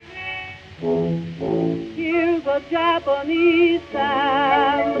Here's a Japanese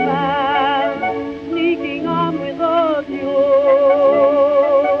sandman sneaking on with a mule.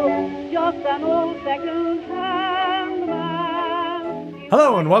 Just an old second-hand man.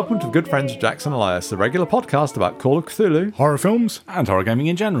 Hello and welcome to Good Friends of Jackson Elias, the regular podcast about Call of Cthulhu, horror films, and horror gaming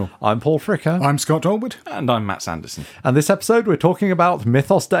in general. I'm Paul Fricker. I'm Scott Dorwood. And I'm Matt Sanderson. And this episode we're talking about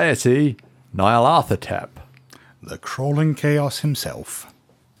Mythos deity Nyarlathotep, the crawling chaos himself.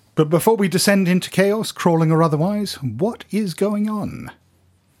 But before we descend into chaos, crawling or otherwise, what is going on?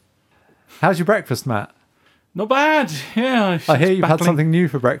 How's your breakfast, Matt? Not bad, yeah. I hear you've had something new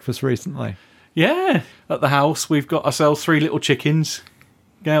for breakfast recently. Yeah, at the house we've got ourselves 3 little chickens.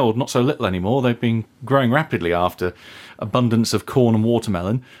 Yeah, well, not so little anymore. They've been growing rapidly after abundance of corn and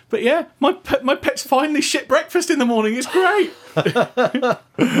watermelon. But yeah, my pet's finally shit breakfast in the morning. It's great.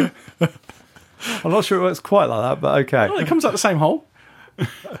 I'm not sure it works quite like that, but okay. Well, it comes out the same hole.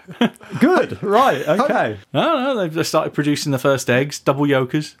 Good, right, okay. No, they've started producing the first eggs, double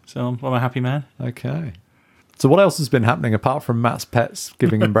yolkers, so I'm a happy man. Okay. So what else has been happening apart from Matt's pets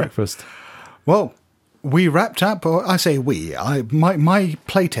giving him breakfast? Well, we wrapped up, or I say we, my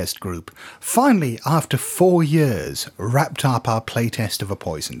playtest group, finally, after 4 years, wrapped up our playtest of A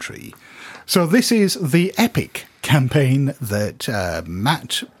Poison Tree. So this is the epic campaign that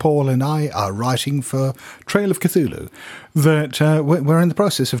Matt, Paul and I are writing for Trail of Cthulhu, that we're in the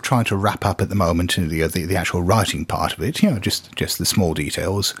process of trying to wrap up at the moment, the actual writing part of it, just the small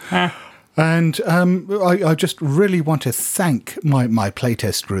details. And I just really want to thank my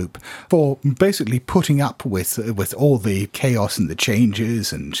playtest group for basically putting up with all the chaos and the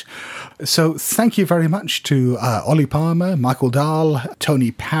changes. And so thank you very much to Ollie Palmer, Michael Dahl,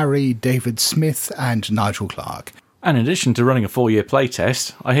 Tony Parry, David Smith and Nigel Clark. And in addition to running a 4-year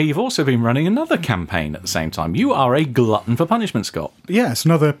playtest, I hear you've also been running another campaign at the same time. You are a glutton for punishment, Scott. Yes,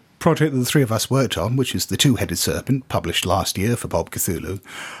 another project that the three of us worked on, which is The Two-Headed Serpent, published last year for Bob Cthulhu.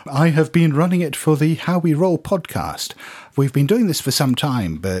 I have been running it for the How We Roll podcast. We've been doing this for some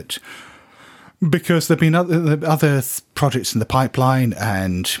time, but because there have been other projects in the pipeline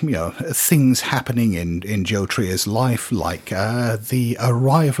and, things happening in Joe Trier's life, like the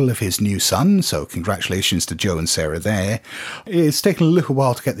arrival of his new son, so congratulations to Joe and Sarah there. It's taken a little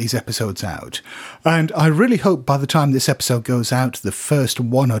while to get these episodes out. And I really hope by the time this episode goes out, the first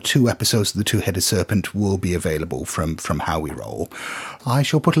 1 or 2 episodes of The Two-Headed Serpent will be available from How We Roll. I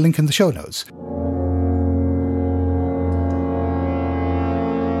shall put a link in the show notes.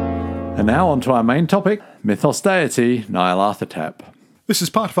 And now on to our main topic, Mythos deity Nyarlathotep. This is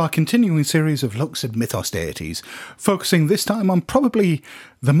part of our continuing series of looks at Mythos deities, focusing this time on probably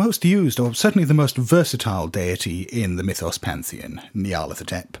the most used, or certainly the most versatile deity in the Mythos pantheon,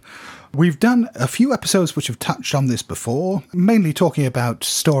 Nyarlathotep. We've done a few episodes which have touched on this before, mainly talking about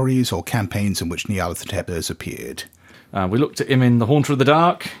stories or campaigns in which Nyarlathotep has appeared. We looked at him in The Haunter of the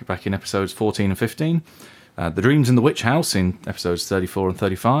Dark, back in episodes 14 and 15. The Dreams in the Witch House in episodes 34 and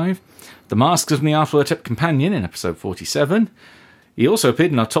 35. The Masks of Nyarlathotep Companion in episode 47. He also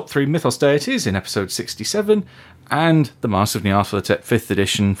appeared in our top 3 Mythos deities in episode 67. And The Masks of Nyarlathotep 5th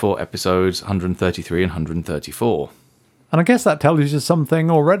edition for episodes 133 and 134. And I guess that tells you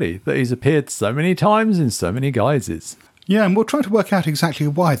something already, that he's appeared so many times in so many guises. Yeah, and we'll try to work out exactly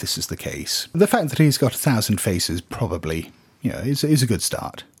why this is the case. The fact that he's got 1,000 faces probably, is a good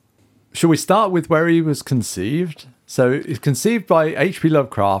start. Shall we start with where he was conceived? So he's conceived by H.P.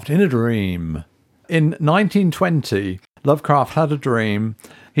 Lovecraft in a dream. In 1920, Lovecraft had a dream.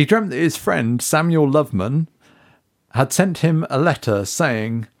 He dreamt that his friend Samuel Loveman had sent him a letter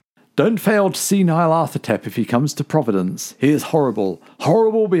saying, "Don't fail to see Nyarlathotep if he comes to Providence. He is horrible,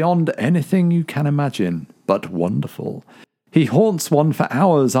 horrible beyond anything you can imagine, but wonderful. He haunts one for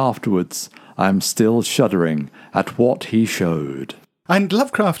hours afterwards. I am still shuddering at what he showed." And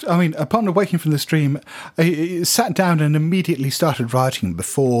Lovecraft, upon awaking from this dream, he sat down and immediately started writing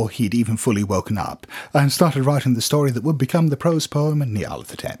before he'd even fully woken up, and started writing the story that would become the prose poem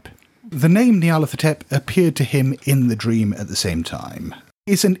Nyarlathotep. The name Nyarlathotep appeared to him in the dream at the same time.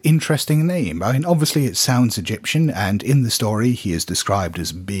 It's an interesting name. Obviously it sounds Egyptian, and in the story he is described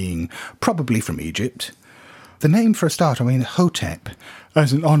as being probably from Egypt. The name, for a start, Hotep,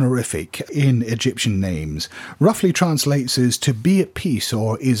 as an honorific in Egyptian names, roughly translates as to be at peace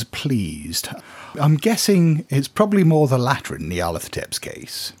or is pleased. I'm guessing it's probably more the latter in Nyarlathotep's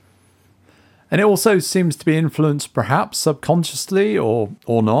case. And it also seems to be influenced, perhaps subconsciously or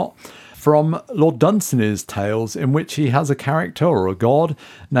not, from Lord Dunsin's tales, in which he has a character or a god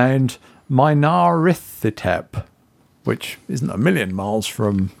named Nyarlathotep, which isn't a million miles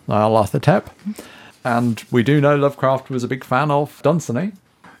from Nyarlathotep. And we do know Lovecraft was a big fan of Dunsany.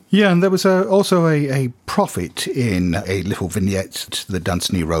 Yeah, and there was also a prophet in a little vignette that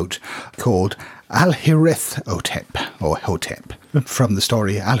Dunsany wrote called Nyarlathotep, or Hotep, from the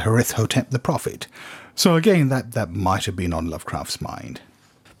story Nyarlathotep the Prophet. So again, that might have been on Lovecraft's mind.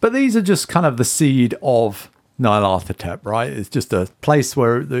 But these are just kind of the seed of Nyarlathotep, right? It's just a place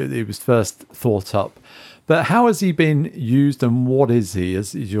where it was first thought up. But how has he been used, and what is he,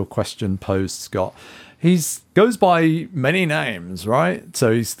 as is your question posed, Scott? He goes by many names, right?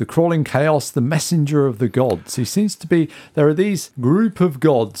 So he's the crawling chaos, the messenger of the gods. He seems to be, there are these group of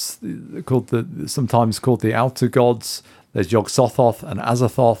gods sometimes called the outer gods. There's Yog-Sothoth and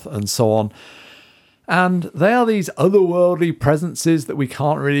Azathoth and so on. And they are these otherworldly presences that we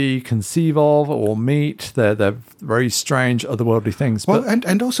can't really conceive of or meet. They're very strange otherworldly things. Well,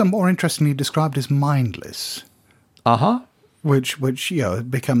 and also more interestingly described as mindless. Uh-huh. Which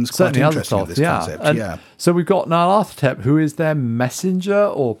becomes quite interesting in this concept. And so we've got Nyarlathotep, who is their messenger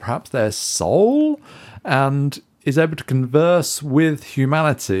or perhaps their soul, and is able to converse with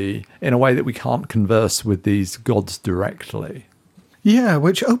humanity in a way that we can't converse with these gods directly. Yeah,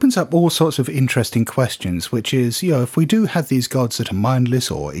 which opens up all sorts of interesting questions, which is, if we do have these gods that are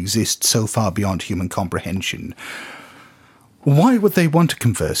mindless or exist so far beyond human comprehension, why would they want to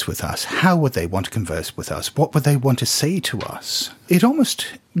converse with us? How would they want to converse with us? What would they want to say to us? It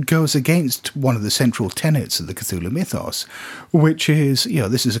almost goes against one of the central tenets of the Cthulhu mythos, which is,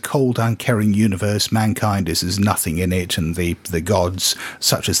 this is a cold, uncaring universe, mankind is nothing in it, and the gods,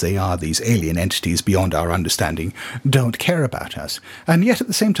 such as they are, these alien entities beyond our understanding, don't care about us. And yet at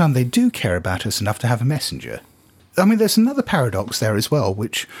the same time, they do care about us enough to have a messenger. I mean, there's another paradox there as well,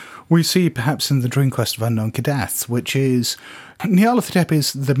 which we see perhaps in the Dream Quest of Unknown Kadath, which is Nyarlathotep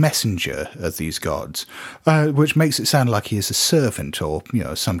is the messenger of these gods, which makes it sound like he is a servant or,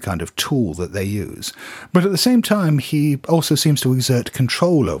 some kind of tool that they use. But at the same time, he also seems to exert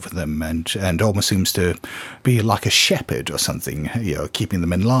control over them and almost seems to be like a shepherd or something, keeping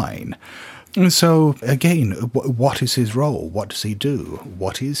them in line. And so, again, what is his role? What does he do?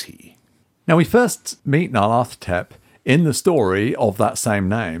 What is he? Now, we first meet Nyarlathotep in the story of that same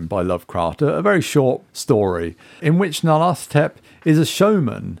name by Lovecraft, a very short story in which Nyarlathotep is a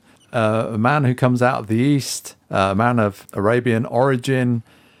showman, a man who comes out of the East, a man of Arabian origin,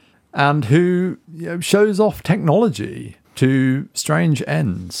 and who shows off technology to strange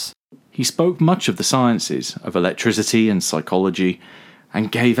ends. He spoke much of the sciences, of electricity and psychology,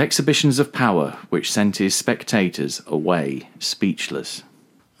 and gave exhibitions of power which sent his spectators away speechless.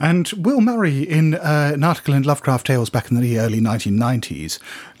 And Will Murray, in an article in Lovecraft Tales back in the early 1990s,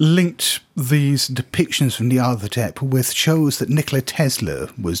 linked these depictions of Nyarlathotep with shows that Nikola Tesla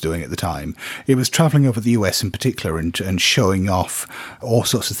was doing at the time. It was travelling over the US in particular and showing off all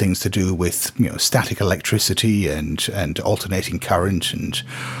sorts of things to do with static electricity and alternating current and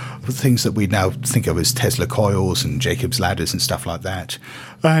things that we now think of as Tesla coils and Jacob's ladders and stuff like that.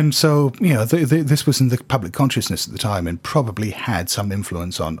 And so, this was in the public consciousness at the time and probably had some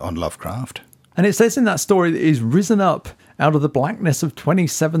influence on Lovecraft. And it says in that story that he's risen up out of the blackness of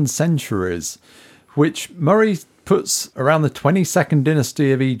 27 centuries, which Murray puts around the 22nd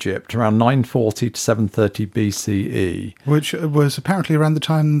dynasty of Egypt, around 940 to 730 BCE. Which was apparently around the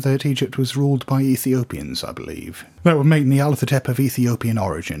time that Egypt was ruled by Ethiopians, I believe. That would make Nyarlathotep of Ethiopian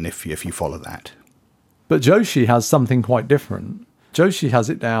origin, if you follow that. But Joshi has something quite different. Joshi has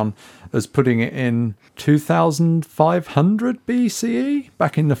it down as putting it in 2500 BCE,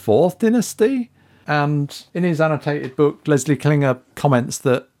 back in the 4th dynasty. And in his annotated book, Leslie Klinger comments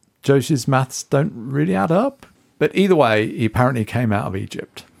that Joshi's maths don't really add up. But either way, he apparently came out of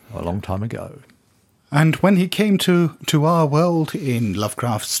Egypt a long time ago. And when he came to our world in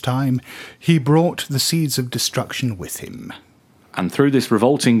Lovecraft's time, he brought the seeds of destruction with him. And through this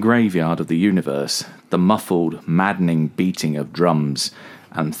revolting graveyard of the universe, the muffled, maddening beating of drums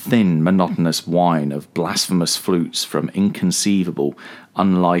and thin, monotonous whine of blasphemous flutes from inconceivable,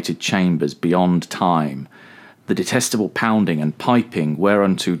 unlighted chambers beyond time, the detestable pounding and piping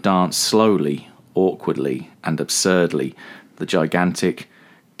whereunto dance slowly, awkwardly and absurdly the gigantic,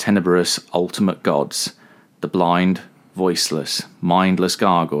 tenebrous ultimate gods, the blind, voiceless, mindless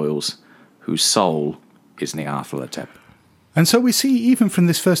gargoyles, whose soul is Nyarlathotep. And so we see, even from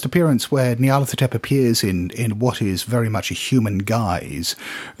this first appearance where Nyarlathotep appears in what is very much a human guise,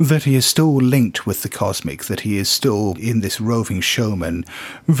 that he is still linked with the cosmic, that he is still, in this roving showman,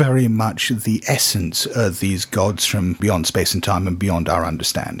 very much the essence of these gods from beyond space and time and beyond our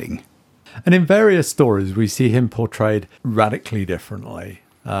understanding. And in various stories, we see him portrayed radically differently.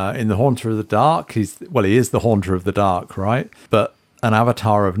 In The Haunter of the Dark, he is the Haunter of the Dark, right? But an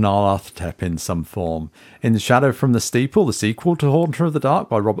avatar of Nyarlathotep in some form. In The Shadow from the Steeple, the sequel to Haunter of the Dark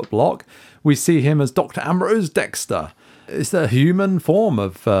by Robert Bloch, we see him as Dr. Ambrose Dexter. Is the human form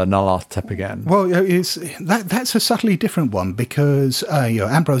of Nyarlathotep again? Well, that's a subtly different one because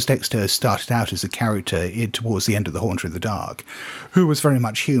Ambrose Dexter started out as a character towards the end of The Haunter of the Dark, who was very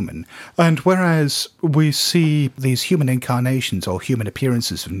much human. And whereas we see these human incarnations or human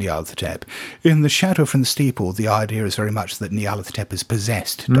appearances of Nyarlathotep, in The Shadow from the Steeple, the idea is very much that Nyarlathotep has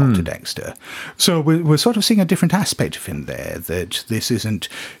possessed Dr. Dexter. So we're sort of seeing a different aspect of him there, that this isn't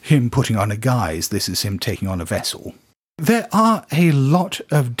him putting on a guise, this is him taking on a vessel. There are a lot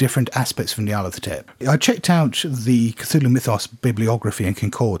of different aspects of Nyarlathotep. I checked out the Cthulhu Mythos Bibliography and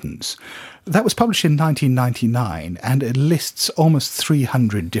Concordance. That was published in 1999, and it lists almost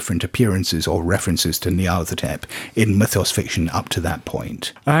 300 different appearances or references to Nyarlathotep in mythos fiction up to that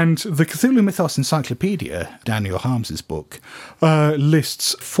point. And the Cthulhu Mythos Encyclopedia, Daniel Harms's book,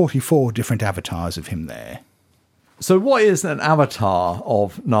 lists 44 different avatars of him there. So what is an avatar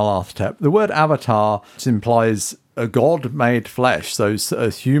of Nyarlathotep? The word avatar implies a god made flesh, so a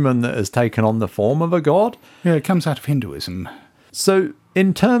human that has taken on the form of a god. Yeah, it comes out of Hinduism. So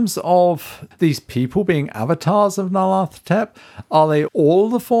in terms of these people being avatars of Nyarlathotep, are they all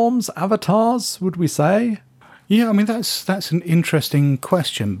the forms avatars, would we say? Yeah, I mean, that's an interesting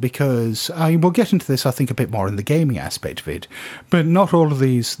question because we'll get into this, I think, a bit more in the gaming aspect of it, but not all of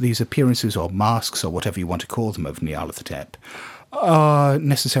these appearances or masks or whatever you want to call them of Nyarlathotep are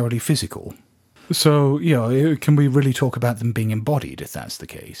necessarily physical. So, can we really talk about them being embodied if that's the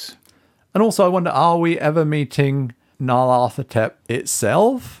case? And also, I wonder, are we ever meeting Nyarlathotep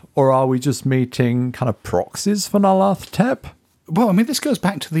itself, or are we just meeting kind of proxies for Nyarlathotep? Well, I mean, this goes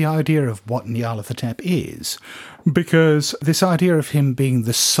back to the idea of what Nyarlathotep is, because this idea of him being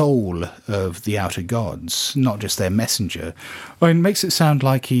the soul of the outer gods, not just their messenger, makes it sound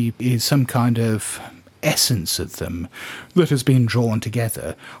like he is some kind of essence of them that has been drawn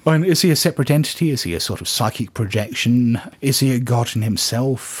together. Is he a separate entity? Is he a sort of psychic projection? Is he a god in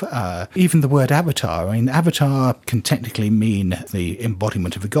himself? Even the word avatar, avatar can technically mean the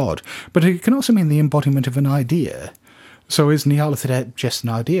embodiment of a god, but it can also mean the embodiment of an idea. So is Nyarlathotep just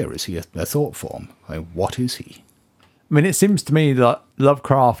an idea? Is he a thought form? What is he? I mean, it seems to me that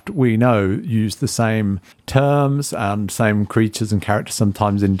Lovecraft, we know, used the same terms and same creatures and characters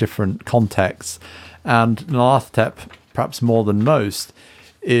sometimes in different contexts. And Nyarlathotep, perhaps more than most,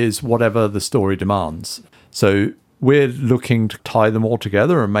 is whatever the story demands. So we're looking to tie them all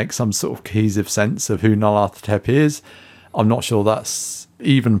together and make some sort of cohesive sense of who Nyarlathotep is. I'm not sure that's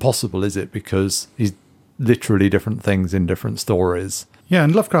even possible, is it? Because he's literally different things in different stories. Yeah,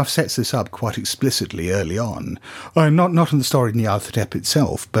 and Lovecraft sets this up quite explicitly early on. Not in the story of Nyarlathotep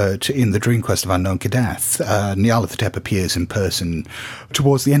itself, but in the Dream Quest of Unknown Kadath, Nyarlathotep appears in person.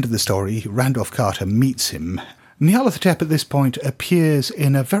 Towards the end of the story, Randolph Carter meets him. Nyarlathotep at this point appears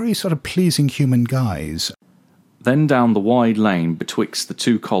in a very sort of pleasing human guise. Then down the wide lane betwixt the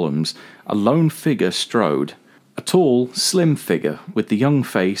two columns, a lone figure strode. A tall, slim figure with the young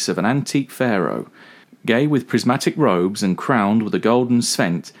face of an antique pharaoh, gay with prismatic robes and crowned with a golden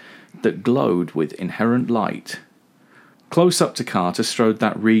sphent that glowed with inherent light. Close up to Carter strode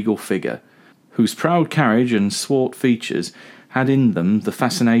that regal figure, whose proud carriage and swart features had in them the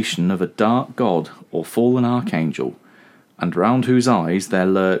fascination of a dark god or fallen archangel, and round whose eyes there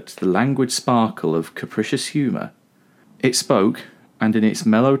lurked the languid sparkle of capricious humour. It spoke, and in its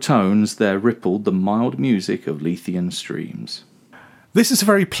mellow tones there rippled the mild music of Lethean streams. This is a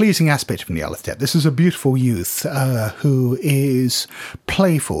very pleasing aspect of Nyarlathotep. This is a beautiful youth who is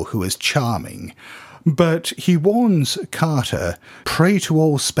playful, who is charming. But he warns Carter, "Pray to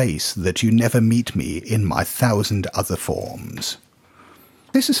all space that you never meet me in my 1,000 other forms."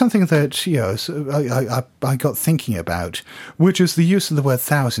 This is something that, I got thinking about, which is the use of the word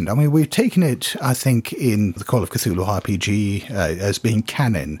 1,000. I mean, we've taken it, I think, in the Call of Cthulhu RPG as being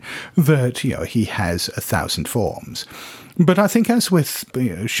canon, that, he has 1,000 forms. But I think as with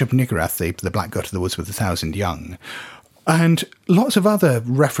Shub-Niggurath, the Black God of the Woods with 1,000 Young, and lots of other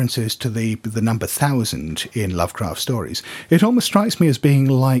references to the number 1,000 in Lovecraft stories, it almost strikes me as being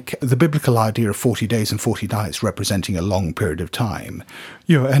like the biblical idea of 40 days and 40 nights representing a long period of time.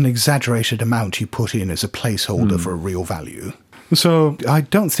 An exaggerated amount you put in as a placeholder for a real value. So I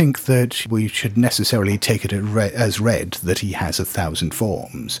don't think that we should necessarily take it as read that he has 1,000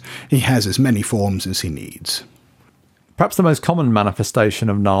 forms. He has as many forms as he needs. Perhaps the most common manifestation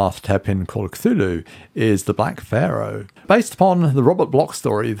of Nyarlathotep in Call of Cthulhu is the Black Pharaoh. Based upon the Robert Bloch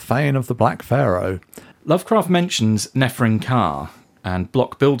story, The Fane of the Black Pharaoh, Lovecraft mentions Nephren-Ka, and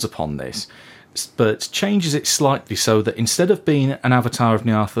Bloch builds upon this. but changes it slightly so that instead of being an avatar of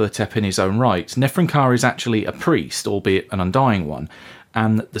Nyarlathotep in his own right, Nefernkar is actually a priest, albeit an undying one,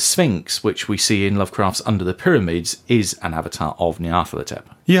 and the Sphinx, which we see in Lovecraft's Under the Pyramids, is an avatar of Nyarlathotep.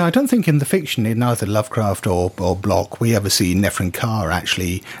 Yeah, I don't think in the fiction, in either Lovecraft or Block, we ever see Nefernkar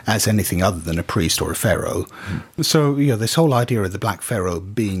actually as anything other than a priest or a pharaoh. So, this whole idea of the Black Pharaoh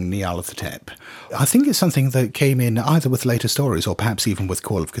being Nyarlathotep, I think it's something that came in either with later stories or perhaps even with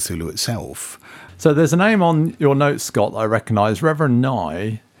Call of Cthulhu itself. So there's a name on your notes, Scott, that I recognise, Reverend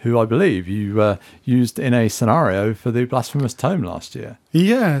Nye, who I believe you used in a scenario for the Blasphemous Tome last year.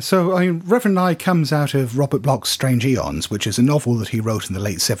 Yeah, so Reverend Nye comes out of Robert Bloch's Strange Eons, which is a novel that he wrote in the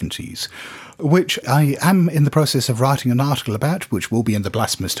late 70s, which I am in the process of writing an article about, which will be in the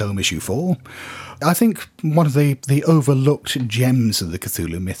Blasphemous Tome issue 4. I think one of the overlooked gems of the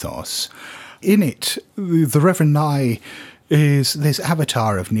Cthulhu mythos. In it, the Reverend Nye is this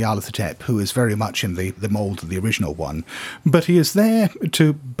avatar of Nyarlathotep, who is very much in the mould of the original one. But he is there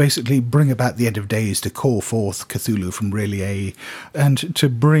to basically bring about the end of days, to call forth Cthulhu from R'lyeh, and to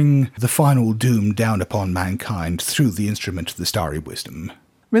bring the final doom down upon mankind through the instrument of the starry wisdom. I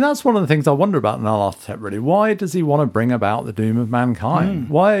mean, that's one of the things I wonder about Nyarlathotep, really. Why does he want to bring about the doom of mankind?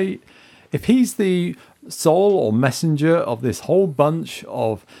 Why, if he's the soul or messenger of this whole bunch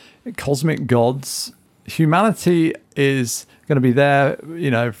of cosmic gods, humanity is going to be there,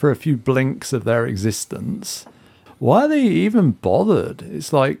 for a few blinks of their existence. Why are they even bothered?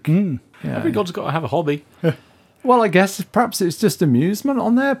 It's like... Every god's got to have a hobby. Well, I guess perhaps it's just amusement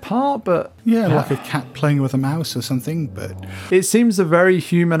on their part, but... Yeah, like a cat playing with a mouse or something, but... It seems a very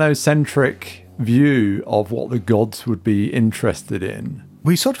humanocentric view of what the gods would be interested in.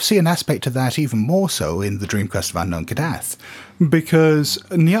 We sort of see an aspect of that even more so in the Dream Quest of Unknown Kadath, because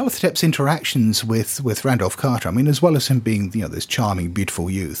Nyarlathotep's interactions with Randolph Carter, as well as him being, this charming, beautiful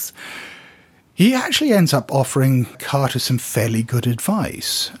youth, he actually ends up offering Carter some fairly good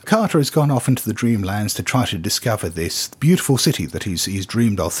advice. Carter has gone off into the Dreamlands to try to discover this beautiful city that he's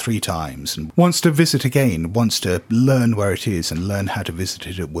dreamed of 3 times, and wants to visit again, wants to learn where it is and learn how to visit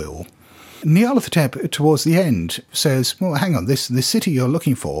it at will. Nyarlathotep, towards the end, says, well, hang on, this city you're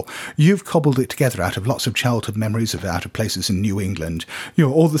looking for, you've cobbled it together out of lots of childhood memories out of places in New England.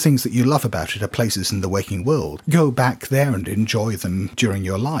 All the things that you love about it are places in the waking world. Go back there and enjoy them during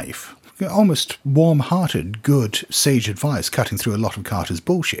your life. Almost warm-hearted, good, sage advice cutting through a lot of Carter's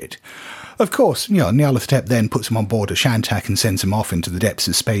bullshit. Of course, Nyarlathotep then puts him on board a Shantak and sends him off into the depths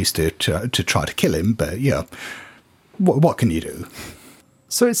of space to try to kill him, but, what can you do?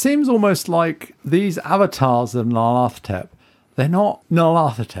 So it seems almost like these avatars of Nyarlathotep, they're not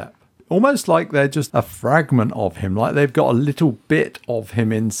Nyarlathotep. Almost like they're just a fragment of him, like they've got a little bit of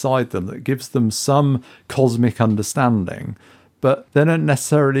him inside them that gives them some cosmic understanding, but they don't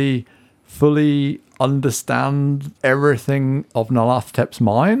necessarily fully understand everything of Nyarlathotep's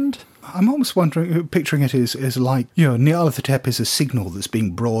mind. I'm almost wondering, picturing it as like, Nyarlathotep is a signal that's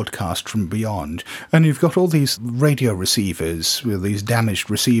being broadcast from beyond. And you've got all these radio receivers, these damaged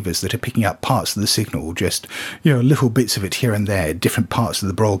receivers that are picking up parts of the signal, just, little bits of it here and there, different parts of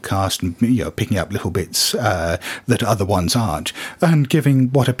the broadcast, and, picking up little bits that other ones aren't, and giving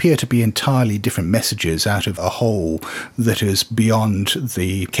what appear to be entirely different messages out of a whole that is beyond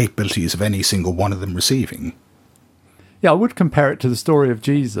the capabilities of any single one of them receiving. Yeah, I would compare it to the story of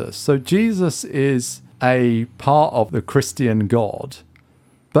Jesus. So Jesus is a part of the Christian God,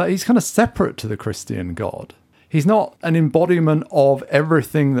 but he's kind of separate to the Christian God. He's not an embodiment of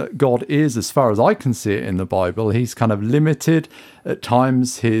everything that God is, as far as I can see it in the Bible. He's kind of limited. At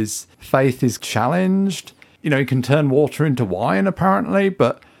times his faith is challenged. He can turn water into wine, apparently,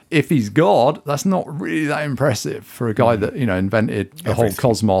 but if he's God, that's not really that impressive for a guy that, invented the whole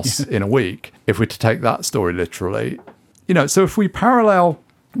cosmos in a week, if we're to take that story literally. So if we parallel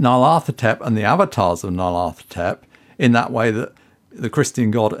Nyarlathotep and the avatars of Nyarlathotep in that way that the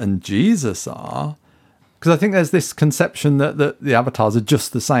Christian God and Jesus are, because I think there's this conception that the avatars are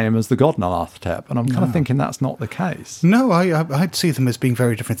just the same as the god Nyarlathotep, and I'm kind of thinking that's not the case. No, I'd see them as being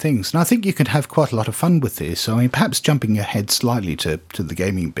very different things, and I think you can have quite a lot of fun with this. Perhaps jumping ahead slightly to the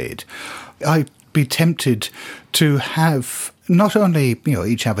gaming bit, I'd be tempted to have not only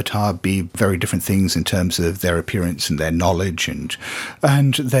each avatar be very different things in terms of their appearance and their knowledge and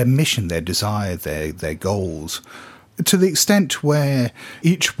their mission, their desire, their goals, to the extent where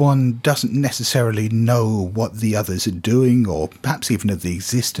each one doesn't necessarily know what the others are doing, or perhaps even of the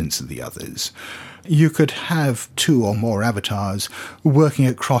existence of the others. you could have two or more avatars working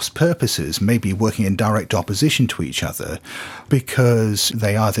at cross purposes, maybe working in direct opposition to each other, because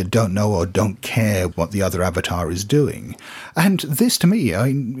they either don't know or don't care what the other avatar is doing. And this, to me,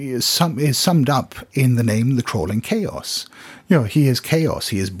 is summed up in the name The Crawling Chaos. He is chaos.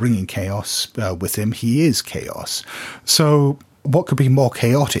 He is bringing chaos with him. He is chaos. So what could be more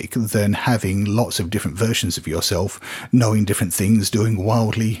chaotic than having lots of different versions of yourself, knowing different things, doing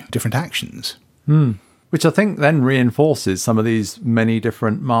wildly different actions? Which I think then reinforces some of these many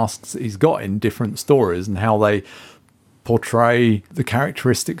different masks that he's got in different stories and how they portray the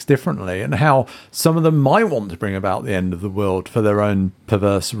characteristics differently, and how some of them might want to bring about the end of the world for their own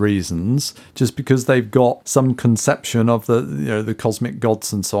perverse reasons, just because they've got some conception of the cosmic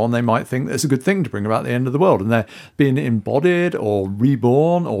gods and so on. They might think it's a good thing to bring about the end of the world, and they're being embodied or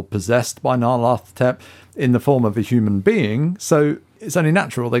reborn or possessed by Nyarlathotep in the form of a human being. So it's only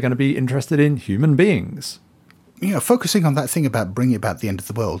natural they're going to be interested in human beings. Focusing on that thing about bringing about the end of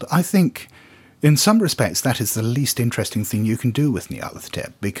the world, I think in some respects, that is the least interesting thing you can do with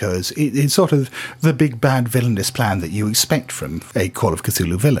Nyarlathotep, because it's sort of the big bad villainous plan that you expect from a Call of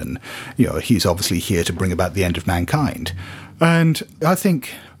Cthulhu villain. He's obviously here to bring about the end of mankind. And I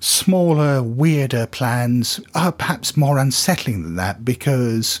think smaller, weirder plans are perhaps more unsettling than that,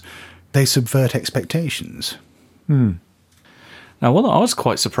 because they subvert expectations. Now, what I was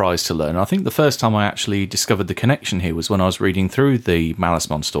quite surprised to learn, I think the first time I actually discovered the connection here was when I was reading through the Malus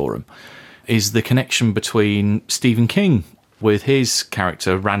Monstorum, is the connection between Stephen King with his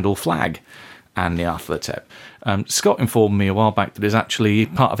character Randall Flagg and Nyarlathotep. Scott informed me a while back that it's actually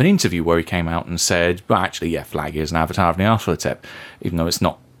part of an interview where he came out and said, well, actually, yeah, Flagg is an avatar of Nyarlathotep, even though it's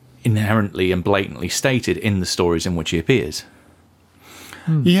not inherently and blatantly stated in the stories in which he appears.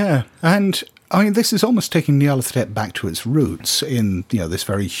 Yeah, and I mean, this is almost taking Nyarlathotep back to its roots in, this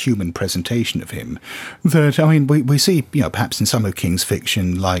very human presentation of him. That, I mean, we see, perhaps in some of King's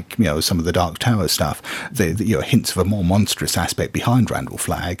fiction, like, some of the Dark Tower stuff, the hints of a more monstrous aspect behind Randall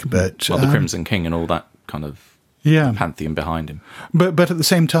Flagg, but... the Crimson King and all that kind of pantheon behind him. But at the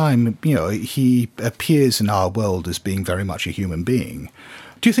same time, he appears in our world as being very much a human being.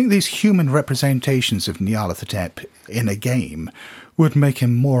 Do you think these human representations of Nyarlathotep in a game would make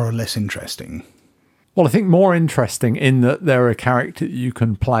him more or less interesting? Well, I think more interesting in that they're a character you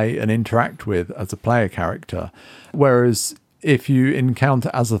can play and interact with as a player character. Whereas if you encounter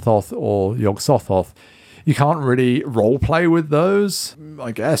Azathoth or Yog-Sothoth, you can't really role play with those.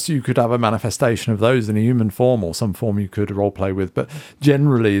 I guess you could have a manifestation of those in a human form or some form you could role play with, but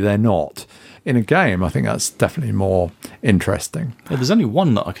generally they're not. In a game, I think that's definitely more interesting. Yeah, there's only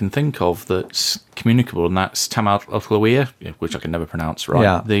one that I can think of that's communicable, and that's Tamar Othlawir, which I can never pronounce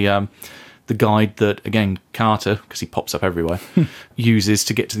right. Yeah. The guide that, again, Carter, because he pops up everywhere, uses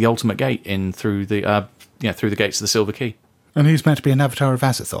to get to the ultimate gate through the gates of the Silver Key. And he's meant to be an avatar of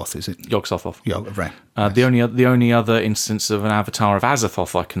Azathoth, is it? Yog-Sothoth. Right. Yes. The only other instance of an avatar of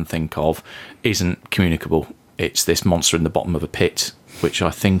Azathoth I can think of isn't communicable. It's this monster in the bottom of a pit, which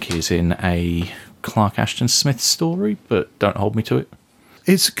I think is in a Clark Ashton Smith story, but don't hold me to it.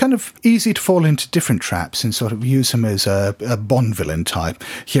 It's kind of easy to fall into different traps and sort of use him as a Bond villain type.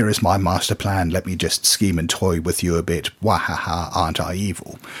 Here is my master plan, let me just scheme and toy with you a bit. Wahaha, aren't I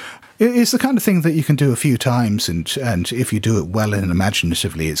evil? It's the kind of thing that you can do a few times, and if you do it well and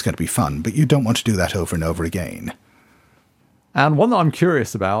imaginatively, it's going to be fun, but you don't want to do that over and over again. And one that I'm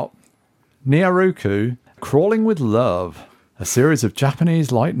curious about, Nyaruku, Crawling with Love, a series of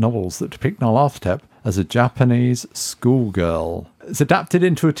Japanese light novels that depict Nyarlathotep as a Japanese schoolgirl. It's adapted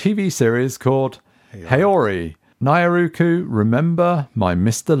into a TV series called Haori, Nyaruku, Remember My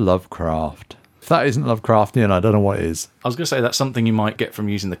Mr. Lovecraft. If that isn't Lovecraftian, I don't know what is. I was going to say that's something you might get from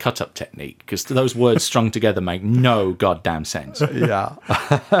using the cut-up technique, because those words strung together make no goddamn sense. Yeah.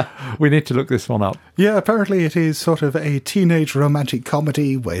 We need to look this one up. Yeah, apparently it is sort of a teenage romantic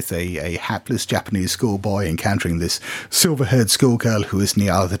comedy with a hapless Japanese schoolboy encountering this silver-haired schoolgirl who is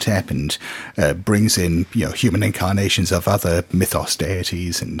Nyarlathotep and brings in, human incarnations of other mythos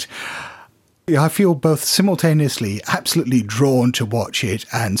deities, and I feel both simultaneously absolutely drawn to watch it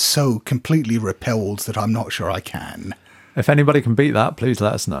and so completely repelled that I'm not sure I can. If anybody can beat that, please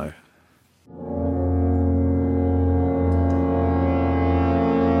let us know.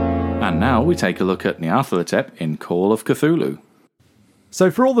 And now we take a look at Nyarlathotep in Call of Cthulhu. So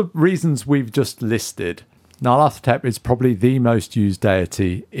for all the reasons we've just listed, Nyarlathotep is probably the most used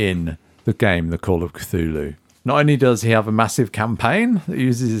deity in the game, the Call of Cthulhu. Not only does he have a massive campaign that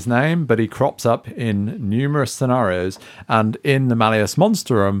uses his name, but he crops up in numerous scenarios. And in the Malleus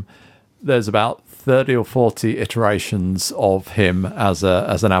Monstrum, there's about 30 or 40 iterations of him as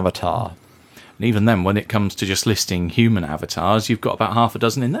an avatar. And even then, when it comes to just listing human avatars, you've got about half a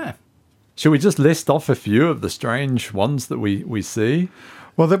dozen in there. Shall we just list off a few of the strange ones that we see?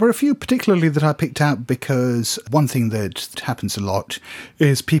 Well, there were a few particularly that I picked out because one thing that happens a lot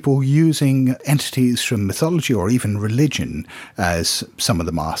is people using entities from mythology or even religion as some of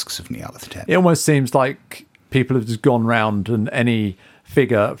the masks of Nyarlathotep. It almost seems like people have just gone round and any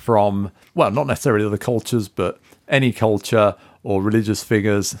figure from, well, not necessarily other cultures, but any culture or religious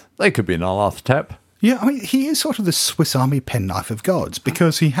figures, they could be Nyarlathotep. Yeah, I mean, he is sort of the Swiss Army penknife of gods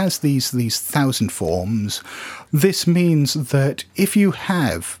because he has these 1,000 forms. This means that if you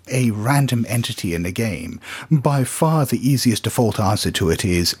have a random entity in a game, by far the easiest default answer to it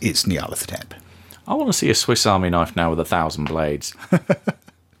is it's Nyarlathotep. I want to see a Swiss Army knife now with 1,000 blades.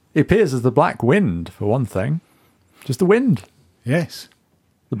 He appears as the Black Wind, for one thing. Just the wind. Yes.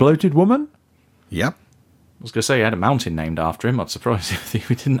 The Bloated Woman. Yep. I was going to say he had a mountain named after him. I'd surprise if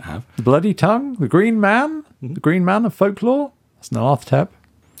we didn't have. The Bloody Tongue. The Green Man. The Green Man of folklore. That's Nyarlathotep.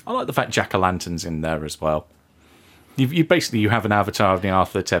 I like the fact Jack-o'-lantern's in there as well. You basically have an avatar of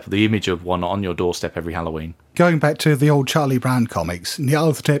Nyarlathotep, the image of one on your doorstep every Halloween. Going back to the old Charlie Brown comics,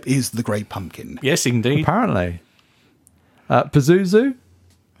 Nyarlathotep is the Great Pumpkin. Yes, indeed. Apparently. Pazuzu.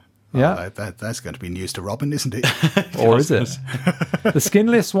 Yeah. Oh, that's going to be news to Robin, isn't it? Or is it? The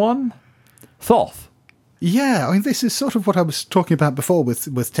Skinless One. Thoth. Yeah, I mean, this is sort of what I was talking about before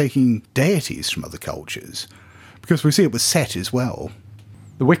with taking deities from other cultures, because we see it with Set as well.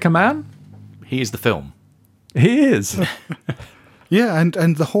 The Wicker Man. He is the film. He is. Yeah,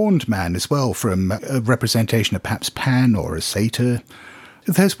 and the Horned Man as well, from a representation of perhaps Pan or a satyr.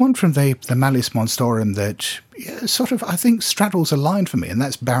 There's one from the Malleus Monstrorum that sort of, I think, straddles a line for me, and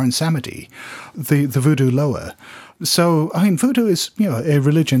that's Baron Samedi, the voodoo lower. So, I mean, voodoo is, a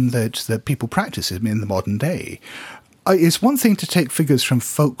religion that people practice in the modern day. It's one thing to take figures from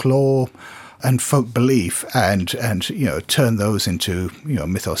folklore and folk belief and turn those into,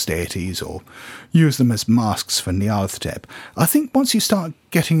 mythos deities or use them as masks for Nyarlathotep. I think once you start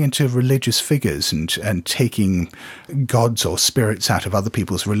getting into religious figures and taking gods or spirits out of other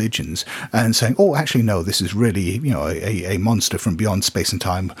people's religions and saying, oh, actually, no, this is really, a monster from beyond space and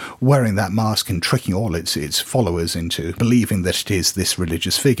time wearing that mask and tricking all its followers into believing that it is this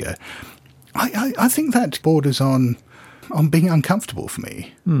religious figure, I think that borders on being uncomfortable for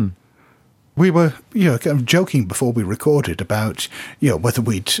me. We were, kind of joking before we recorded about, whether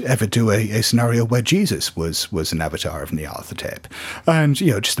we'd ever do a scenario where Jesus was an avatar of Nyarlathotep. And,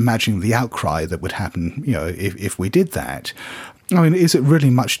 just imagining the outcry that would happen, if we did that. I mean, is it really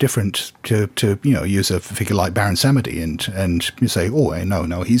much different to use a figure like Baron Samedi and you say, oh,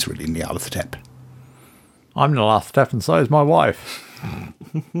 no, he's really Nyarlathotep. I'm Nyarlathotep and so is my wife.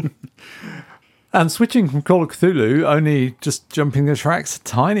 And switching from Call of Cthulhu, only just jumping the tracks a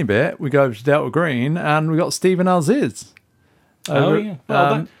tiny bit, we go over to Delta Green and we got Stephen Aziz. Yeah.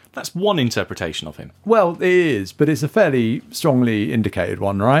 Well, that's one interpretation of him. Well, it is, but it's a fairly strongly indicated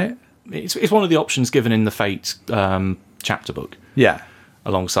one, right? It's one of the options given in the Fate chapter book. Yeah.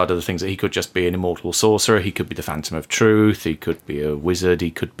 Alongside other things that he could just be an immortal sorcerer, he could be the Phantom of Truth, he could be a wizard,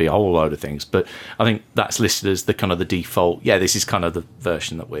 he could be a whole load of things. But I think that's listed as the kind of the default. Yeah, this is kind of the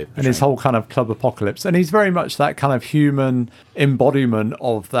version that we're portraying. And his whole kind of club apocalypse. And he's very much that kind of human embodiment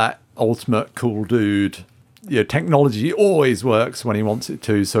of that ultimate cool dude. Technology always works when he wants it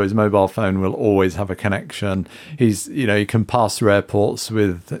to, so his mobile phone will always have a connection. He's, he can pass through airports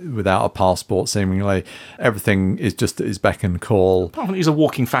without a passport, seemingly. Everything is just at his beck and call. Apart from he's a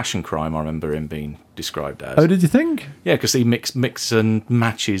walking fashion crime, I remember him being described as. Oh, did you think? Yeah, because he mix and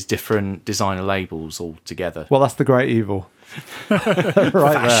matches different designer labels all together. Well, that's the great evil.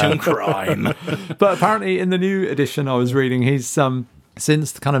 Fashion crime. But apparently in the new edition I was reading, he's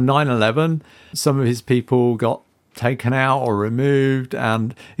since kind of 9/11, some of his people got taken out or removed,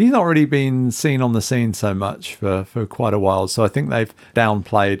 and he's not really been seen on the scene so much for quite a while. So I think they've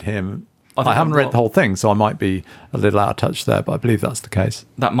downplayed him. I haven't read the whole thing, so I might be a little out of touch there, but I believe that's the case.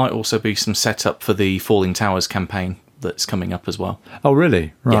 That might also be some setup for the Falling Towers campaign that's coming up as well. Oh,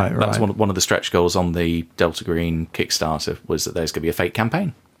 really? Right, yeah, that's one of the stretch goals on the Delta Green Kickstarter, was that there's going to be a Fate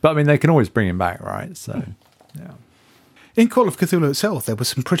campaign. But I mean, they can always bring him back, right? So, yeah. In Call of Cthulhu itself, there were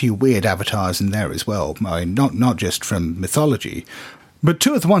some pretty weird avatars in there as well. I mean, not just from mythology, but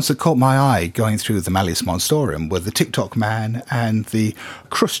two of the ones that caught my eye going through the Malleus Monstrorum were the TikTok Man and the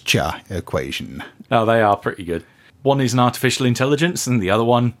Kruscha equation. Oh, they are pretty good. One is an artificial intelligence, and the other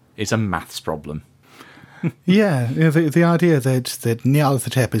one is a maths problem. Yeah, the idea that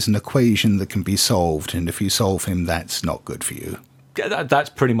Nyarlathotep is an equation that can be solved, and if you solve him, that's not good for you. That's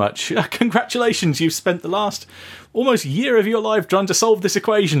pretty much... Congratulations, you've spent the last almost year of your life trying to solve this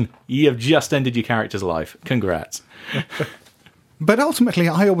equation. You have just ended your character's life. Congrats. But ultimately,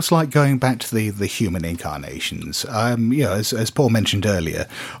 I always like going back to the human incarnations. As Paul mentioned earlier,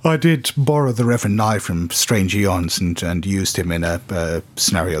 I did borrow the Reverend Nye from Strange Eons and used him in a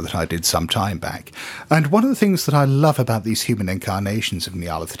scenario that I did some time back. And one of the things that I love about these human incarnations of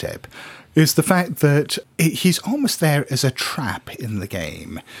Nyarlathotep is the fact that he's almost there as a trap in the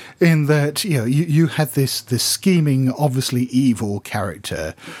game, in that you had this scheming, obviously evil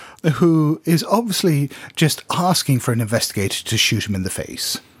character who is obviously just asking for an investigator to shoot him in the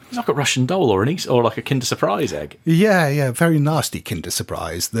face. It's like a Russian doll or or like a Kinder Surprise egg. Yeah, very nasty Kinder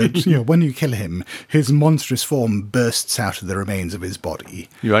Surprise that, when you kill him, his monstrous form bursts out of the remains of his body.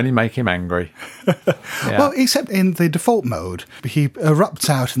 You only make him angry. Yeah. Well, except in the default mode, he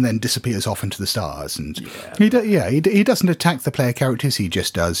erupts out and then disappears off into the stars. And he doesn't attack the player characters, he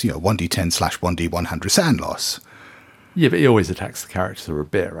just does, 1d10/1d100 sand loss. Yeah, but he always attacks the characters a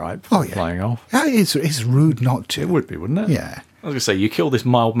bit, right? Before flying off. It's rude not to. It would be, wouldn't it? Yeah. I was going to say, you kill this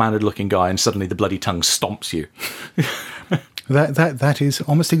mild-mannered looking guy and suddenly the bloody tongue stomps you. That is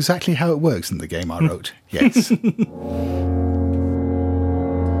almost exactly how it works in the game I wrote. Yes.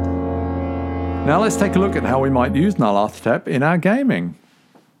 Now let's take a look at how we might use Nyarlathotep in our gaming.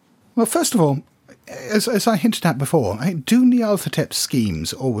 Well, first of all, as I hinted at before, do Nyarlathotep's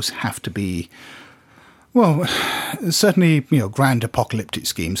schemes always have to be... Well, certainly, grand apocalyptic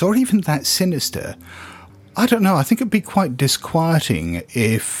schemes, or even that sinister. I don't know, I think it'd be quite disquieting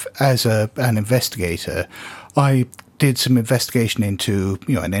if, as an investigator, I did some investigation into,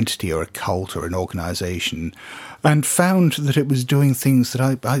 an entity or a cult or an organisation, and found that it was doing things that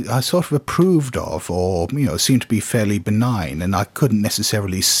I sort of approved of, or, seemed to be fairly benign, and I couldn't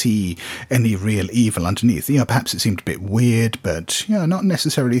necessarily see any real evil underneath. Perhaps it seemed a bit weird, but, not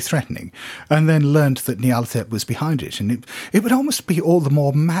necessarily threatening. And then learned that Nyarlathotep was behind it, and it would almost be all the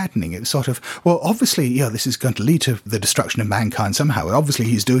more maddening. It was sort of, well, obviously, this is going to lead to the destruction of mankind somehow. Obviously,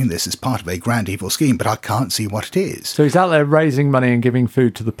 he's doing this as part of a grand evil scheme, but I can't see what it is. So he's out there raising money and giving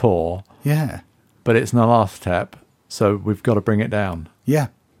food to the poor. Yeah. But it's Nyarlathotep, so we've got to bring it down. Yeah.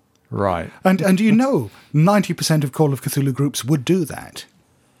 Right. And 90% of Call of Cthulhu groups would do that.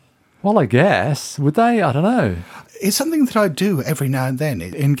 Well, I guess. Would they? I don't know. It's something that I do every now and then.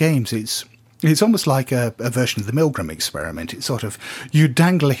 In games, it's almost like a version of the Milgram experiment. It's sort of, you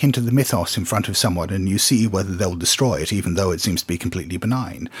dangle a hint of the mythos in front of someone and you see whether they'll destroy it, even though it seems to be completely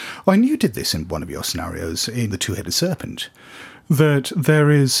benign. Well, and you did this in one of your scenarios in The Two-Headed Serpent. That there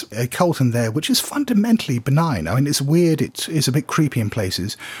is a cult in there which is fundamentally benign. I mean, it's weird, it's a bit creepy in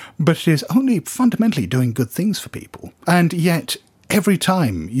places, but it is only fundamentally doing good things for people. And yet, every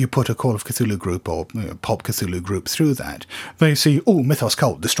time you put a Call of Cthulhu group or Pop Cthulhu group through that, they see, Mythos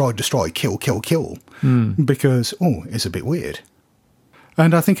cult, destroy, kill, kill. Because, it's a bit weird.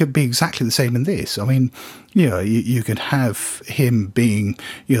 And I think it'd be exactly the same in this. I mean, you could have him being,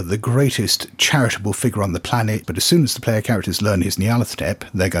 the greatest charitable figure on the planet, but as soon as the player characters learn his Nyarlathotep,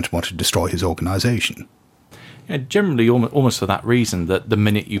 they're going to want to destroy his organisation. Yeah, generally, almost for that reason, that the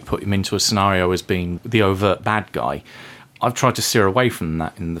minute you put him into a scenario as being the overt bad guy, I've tried to steer away from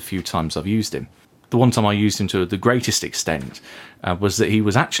that in the few times I've used him. The one time I used him to the greatest extent was that he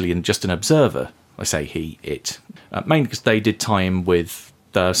was actually just an observer. I say he, it. Mainly because they did tie him with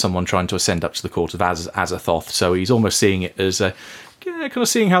someone trying to ascend up to the court of Azathoth, so he's almost seeing it as kind of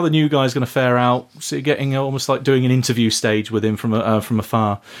seeing how the new guy's going to fare out, so getting almost like doing an interview stage with him from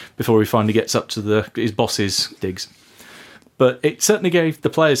afar before he finally gets up to his boss's digs. But it certainly gave the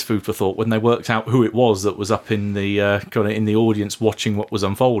players food for thought when they worked out who it was that was up in the kind of in the audience watching what was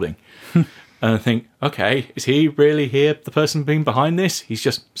unfolding. And I think, okay, is he really here, the person being behind this? He's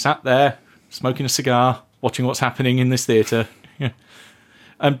just sat there smoking a cigar, watching what's happening in this theatre. Yeah.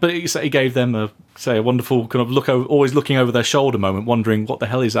 But he gave them a wonderful kind of always looking over their shoulder moment, wondering what the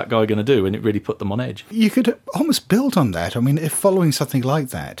hell is that guy going to do, and it really put them on edge. You could almost build on that. I mean, if following something like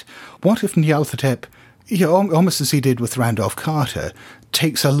that, what if Nyarlathotep, almost as he did with Randolph Carter,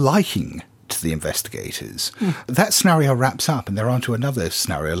 takes a liking to the investigators? That scenario wraps up and they're on to another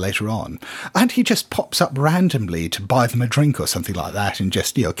scenario later on, and he just pops up randomly to buy them a drink or something like that and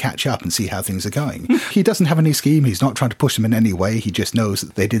just catch up and see how things are going. He doesn't have any scheme, he's not trying to push them in any way, he just knows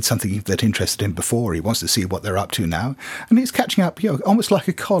that they did something that interested him before, he wants to see what they're up to now, and he's catching up almost like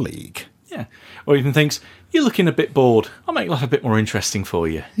a colleague. Yeah, or even thinks, you're looking a bit bored, I'll make life a bit more interesting for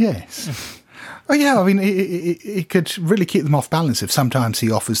you. Yes. Oh, yeah, I mean, it could really keep them off balance if sometimes he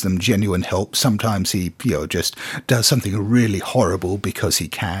offers them genuine help, sometimes he, just does something really horrible because he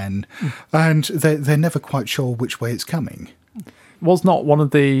can, and they're never quite sure which way it's coming. was not one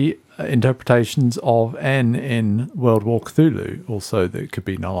of the interpretations of N in World War Cthulhu also that it could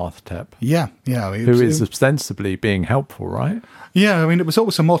be Nyarlathotep, Yeah. who is ostensibly being helpful, right? Yeah, I mean, it was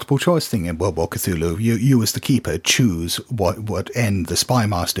always a multiple choice thing in World War Cthulhu. You as the keeper, choose what N, the spy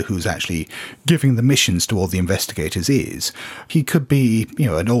master who's actually giving the missions to all the investigators, is. He could be,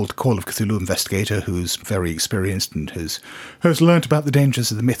 an old Call of Cthulhu investigator who's very experienced and has learnt about the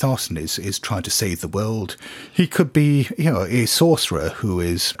dangers of the mythos and is trying to save the world. He could be, a sorcerer who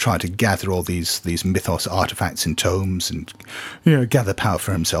is trying to gather all these mythos artifacts and tomes and, gather power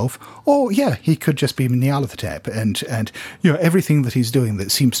for himself. Or, he could just be Nyarlathotep and everything that he's doing that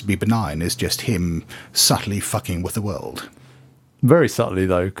seems to be benign is just him subtly fucking with the world. Very subtly,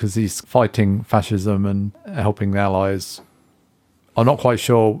 though, because he's fighting fascism and helping the Allies. I'm not quite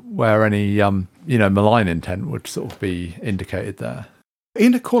sure where any, malign intent would sort of be indicated there.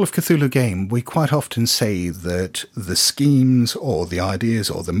 In a Call of Cthulhu game, we quite often say that the schemes or the ideas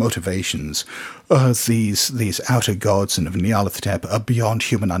or the motivations of these outer gods and of Nyarlathotep are beyond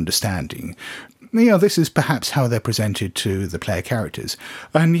human understanding. This is perhaps how they're presented to the player characters.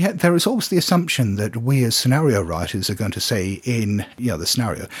 And yet there is always the assumption that we as scenario writers are going to say in, the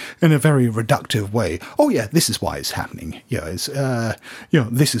scenario, in a very reductive way, this is why it's happening. This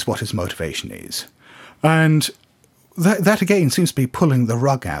is what his motivation is. And that again seems to be pulling the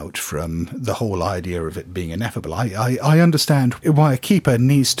rug out from the whole idea of it being ineffable. I understand why a keeper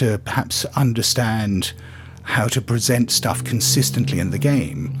needs to perhaps understand how to present stuff consistently in the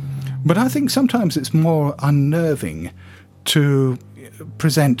game. But I think sometimes it's more unnerving to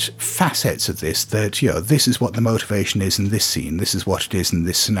present facets of this, that, this is what the motivation is in this scene, this is what it is in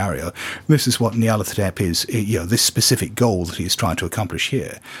this scenario, this is what Nyarlathotep is, this specific goal that he's trying to accomplish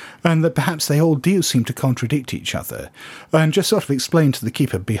here. And that perhaps they all do seem to contradict each other. And just sort of explain to the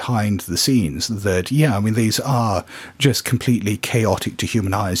keeper behind the scenes that, these are just completely chaotic to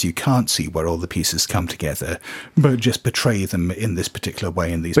human eyes. You can't see where all the pieces come together, but just portray them in this particular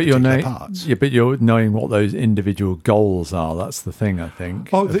way in these particular parts. Yeah, but you're knowing what those individual goals are. That's the thing, I think.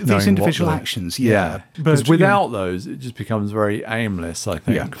 Oh, these individual actions, yeah. Because without those, it just becomes very aimless, I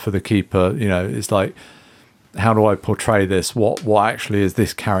think, for the keeper. It's like, how do I portray this? What actually is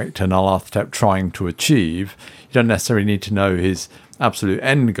this character Nyarlathotep trying to achieve? You don't necessarily need to know his absolute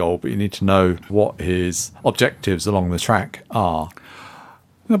end goal, but you need to know what his objectives along the track are.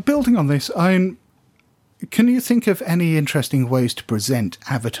 Now, building on this, can you think of any interesting ways to present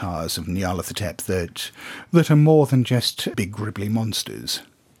avatars of Nyarlathotep that are more than just big gribbly monsters?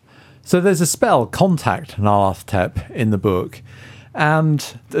 So there's a spell, Contact Nyarlathotep, in the book.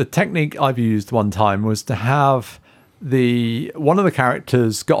 And the technique I've used one time was to have one of the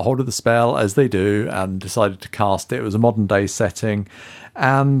characters got hold of the spell, as they do, and decided to cast it. It was a modern day setting.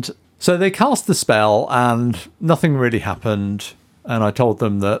 And so they cast the spell and nothing really happened. And I told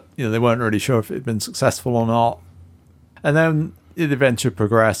them that they weren't really sure if it had been successful or not. And then the adventure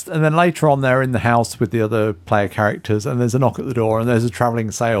progressed. And then later on, they're in the house with the other player characters, and there's a knock at the door, and there's a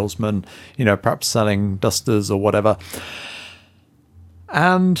travelling salesman, perhaps selling dusters or whatever.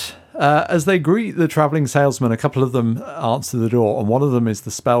 And as they greet the travelling salesman, a couple of them answer the door, and one of them is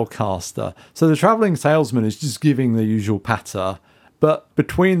the spellcaster. So the travelling salesman is just giving the usual patter, but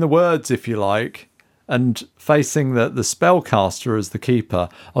between the words, if you like, and facing the spellcaster as the keeper,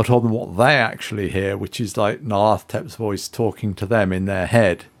 I told them what they actually hear, which is like Nyarlathotep's voice talking to them in their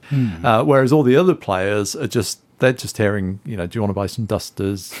head. Whereas all the other players are they're just hearing, do you want to buy some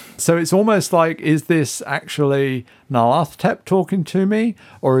dusters? So it's almost like, is this actually Nyarlathotep talking to me?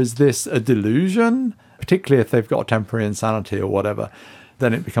 Or is this a delusion? Particularly if they've got temporary insanity or whatever.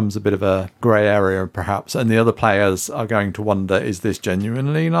 Then it becomes a bit of a grey area, perhaps. And the other players are going to wonder, is this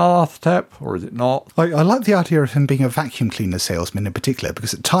genuinely Nyarlathotep or is it not? I like the idea of him being a vacuum cleaner salesman in particular,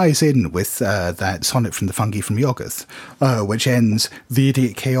 because it ties in with that sonnet from the Fungi from Yoggoth, which ends, "The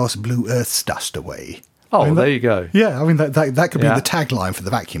idiot chaos blew Earth's dust away." Oh, there you go. Yeah, that could be the tagline for the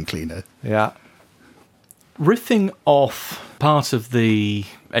vacuum cleaner. Yeah. Riffing off part of the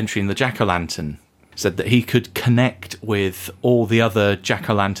entry in the Jack-o'-lantern, said that he could connect with all the other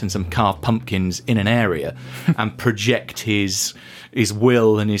jack-o'-lanterns and carved pumpkins in an area and project his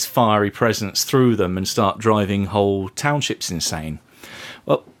will and his fiery presence through them and start driving whole townships insane.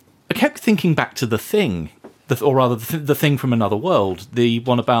 Well, I kept thinking back to The Thing, or rather the Thing from Another World, the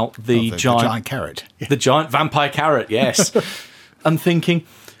one about the giant carrot. The giant vampire carrot, yes. I'm thinking,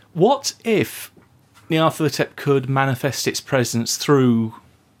 what if Nyarlathotep could manifest its presence through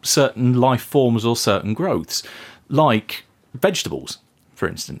certain life forms or certain growths, like vegetables, for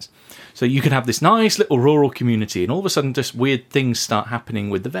instance. So you could have this nice little rural community, and all of a sudden just weird things start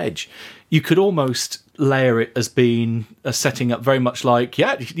happening with the veg. You could almost layer it as being a setting up very much like,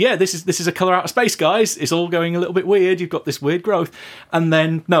 this is a colour out of space, guys. It's all going a little bit weird. You've got this weird growth. And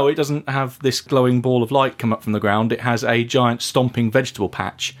then, no, it doesn't have this glowing ball of light come up from the ground. It has a giant stomping vegetable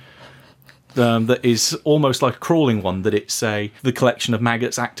patch that is almost like a crawling one, that it's the collection of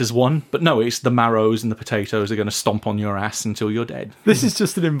maggots act as one. But no, it's the marrows and the potatoes are going to stomp on your ass until you're dead. This is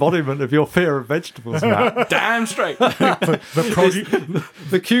just an embodiment of your fear of vegetables, Matt. Damn straight.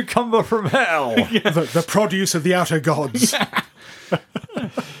 The cucumber from hell. the produce of the outer gods.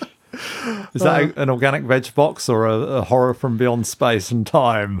 Is that an organic veg box or a horror from beyond space and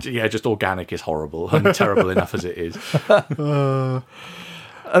time? Yeah, just organic is horrible and terrible enough as it is.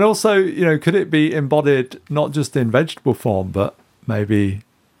 And also, could it be embodied not just in vegetable form, but maybe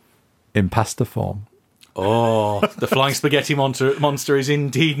in pasta form? Oh, the flying spaghetti monster is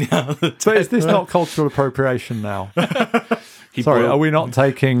indeed now. But is this not cultural appropriation now? Sorry, are we not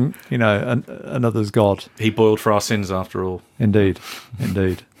taking, another's god? He boiled for our sins after all. Indeed.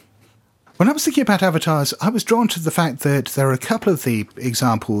 When I was thinking about avatars, I was drawn to the fact that there are a couple of the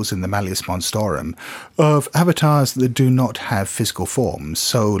examples in the Malleus Monstorum of avatars that do not have physical forms.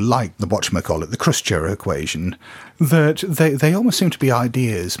 So, like the whatchamacallit, the Khrushchev equation, that they almost seem to be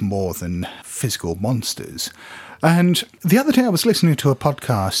ideas more than physical monsters. And the other day I was listening to a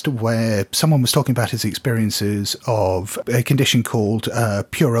podcast where someone was talking about his experiences of a condition called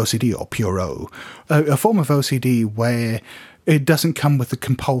pure OCD or pure O, a form of OCD where it doesn't come with the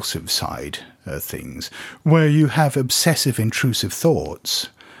compulsive side of things, where you have obsessive, intrusive thoughts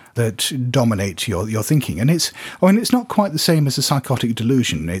that dominate your thinking. And it's not quite the same as a psychotic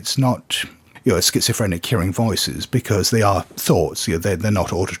delusion. It's not a schizophrenic hearing voices, because they are thoughts. They're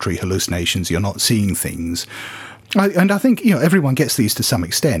not auditory hallucinations. You're not seeing things. And I think everyone gets these to some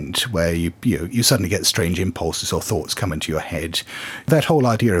extent, where you suddenly get strange impulses or thoughts come into your head. That whole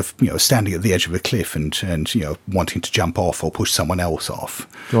idea of standing at the edge of a cliff and wanting to jump off or push someone else off.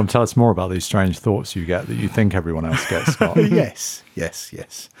 Do you want to tell us more about these strange thoughts you get that you think everyone else gets, Scott? Yes.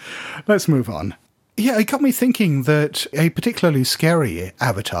 Let's move on. Yeah, it got me thinking that a particularly scary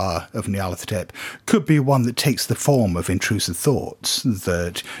avatar of Nyarlathotep could be one that takes the form of intrusive thoughts,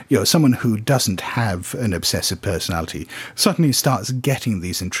 that, someone who doesn't have an obsessive personality suddenly starts getting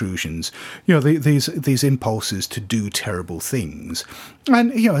these intrusions, these impulses to do terrible things.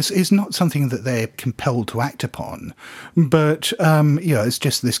 And, it's not something that they're compelled to act upon, but, it's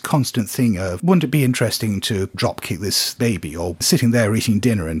just this constant thing of, wouldn't it be interesting to drop kick this baby, or sitting there eating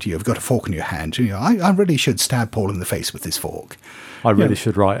dinner and you've got a fork in your hand, I really should stab Paul in the face with this fork. I really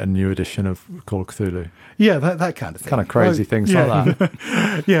should write a new edition of Call of Cthulhu. Yeah, that kind of thing. Kind of crazy things like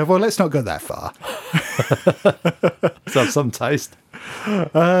that. Yeah, well, let's not go that far. Let's have some taste.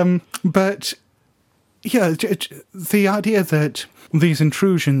 But, the idea that these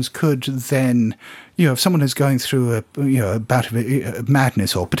intrusions could then, if someone is going through a bout of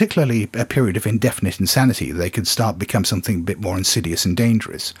madness, or particularly a period of indefinite insanity, they could become something a bit more insidious and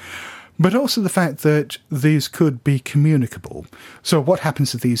dangerous. But also the fact that these could be communicable. So what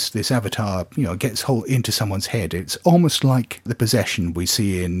happens if this avatar, gets into someone's head? It's almost like the possession we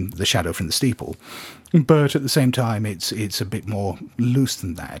see in The Shadow from the Steeple. But at the same time, it's a bit more loose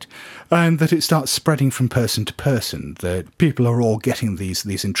than that. And that it starts spreading from person to person, that people are all getting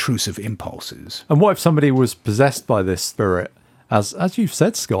these intrusive impulses. And what if somebody was possessed by this spirit, as you've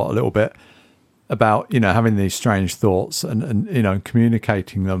said, Scott, a little bit, about, having these strange thoughts and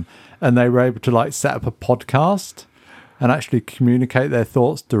communicating them, and they were able to set up a podcast and actually communicate their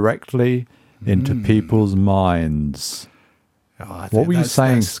thoughts directly into people's minds. What were you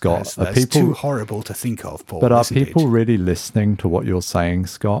saying, Scott? That's people too horrible to think of, Paul. But are people really listening to what you're saying,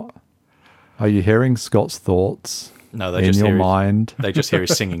 Scott? Are you hearing Scott's thoughts in your mind? They just hear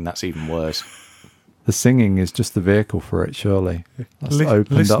his singing. That's even worse. The singing is just the vehicle for it, surely. That's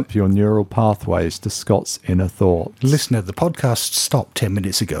opened up your neural pathways to Scott's inner thoughts. Listener, the podcast stopped 10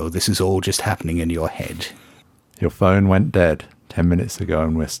 minutes ago. This is all just happening in your head. Your phone went dead 10 minutes ago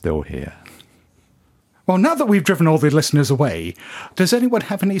and we're still here. Well, now that we've driven all the listeners away, does anyone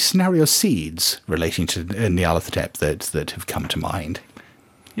have any scenario seeds relating to Nyarlathotep that have come to mind?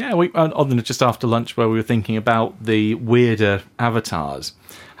 Yeah, other than just after lunch where we were thinking about the weirder avatars,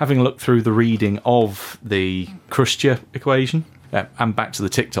 having a look through the reading of the Khrushchev equation, and back to the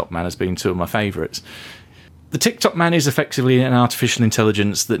TikTok man as being two of my favourites. The TikTok man is effectively an artificial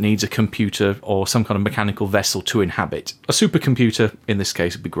intelligence that needs a computer or some kind of mechanical vessel to inhabit. A supercomputer, in this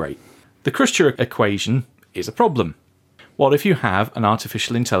case, would be great. The Khrushchev equation is a problem. What if you have an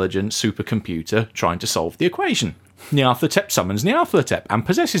artificial intelligence supercomputer trying to solve the equation? Nyarlathotep summons Nyarlathotep and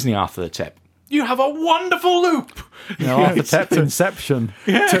possesses Nyarlathotep. You have a wonderful loop! Nyarlathotep Inception.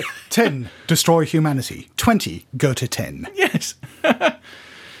 10, destroy humanity. 20, go to 10. Yes.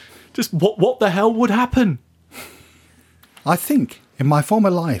 Just what the hell would happen? I think, in my former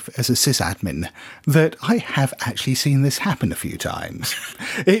life as a sysadmin, that I have actually seen this happen a few times.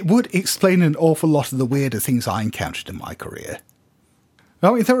 It would explain an awful lot of the weirder things I encountered in my career. I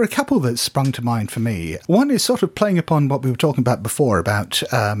mean, there are a couple that sprung to mind for me. One is sort of playing upon what we were talking about before, about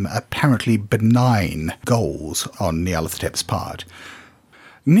apparently benign goals on Nyarlathotep's part.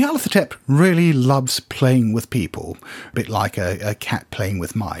 Nyarlathotep really loves playing with people, a bit like a cat playing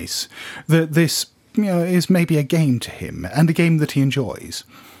with mice. That this, is maybe a game to him, and a game that he enjoys.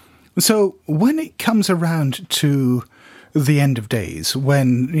 So when it comes around to the end of days,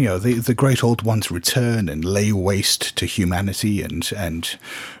 when the great old ones return and lay waste to humanity and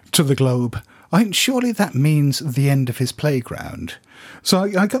to the globe, surely that means the end of his playground. So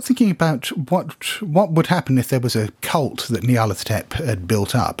I got thinking about what would happen if there was a cult that Nyarlathotep had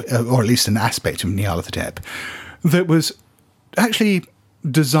built up, or at least an aspect of Nyarlathotep, that was actually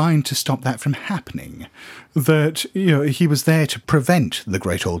designed to stop that from happening. That he was there to prevent the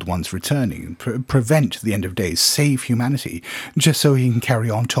great old ones returning, prevent the end of days, save humanity, just so he can carry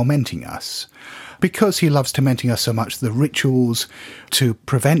on tormenting us. Because he loves tormenting us so much, the rituals to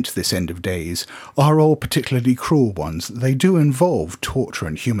prevent this end of days are all particularly cruel ones. They do involve torture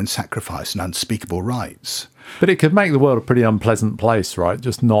and human sacrifice and unspeakable rites. But it could make the world a pretty unpleasant place, right?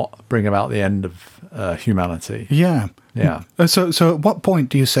 Just not bring about the end of humanity. Yeah. Yeah. So at what point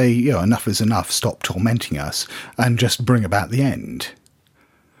do you say, enough is enough, stop tormenting us, and just bring about the end?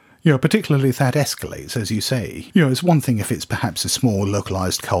 Particularly if that escalates, as you say. It's one thing if it's perhaps a small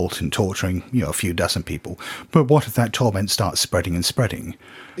localised cult and torturing, a few dozen people. But what if that torment starts spreading and spreading?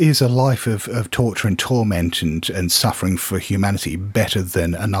 Is a life of torture and torment and suffering for humanity better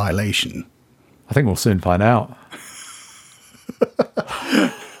than annihilation? I think we'll soon find out.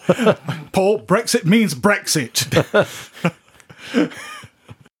 Paul, Brexit means Brexit.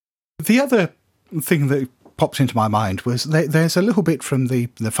 The other thing that popped into my mind was there's a little bit from the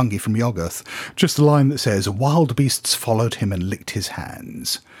fungi from Yoggoth, just a line that says, "Wild beasts followed him and licked his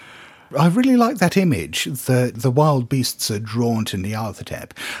hands." I really like that image, that the wild beasts are drawn to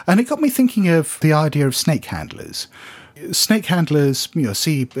Nyarlathotep, and it got me thinking of the idea of snake handlers. Snake handlers,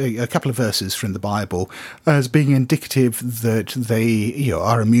 see a couple of verses from the Bible as being indicative that they,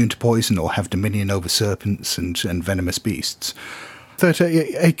 are immune to poison or have dominion over serpents and venomous beasts. That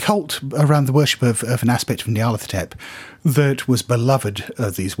a cult around the worship of an aspect of Nyarlathotep that was beloved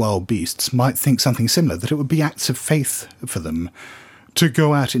of these wild beasts might think something similar, that it would be acts of faith for them to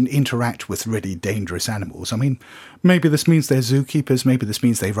go out and interact with really dangerous animals. I mean, maybe this means they're zookeepers, maybe this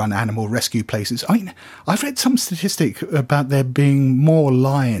means they run animal rescue places. I've read some statistic about there being more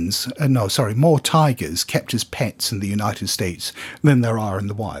more tigers kept as pets in the United States than there are in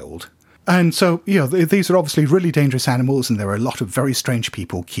the wild. And so, these are obviously really dangerous animals, and there are a lot of very strange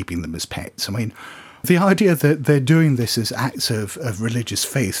people keeping them as pets. The idea that they're doing this as acts of religious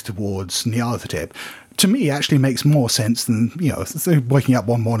faith towards Nyarlathotep, to me, actually makes more sense than, waking up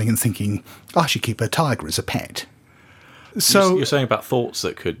one morning and thinking, I should keep a tiger as a pet. So you're saying about thoughts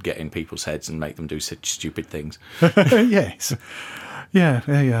that could get in people's heads and make them do such stupid things. Yes.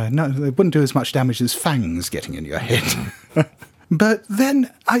 Yeah. No, they wouldn't do as much damage as fangs getting in your head. But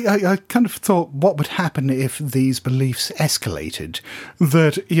then I kind of thought, what would happen if these beliefs escalated?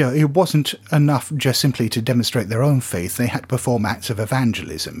 That, it wasn't enough just simply to demonstrate their own faith. They had to perform acts of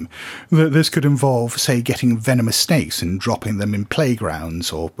evangelism. That this could involve, say, getting venomous snakes and dropping them in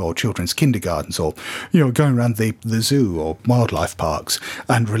playgrounds or children's kindergartens, or, going around the zoo or wildlife parks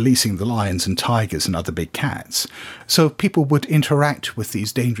and releasing the lions and tigers and other big cats. So people would interact with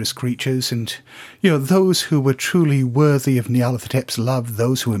these dangerous creatures, and, those who were truly worthy of Nyarlathotep's love,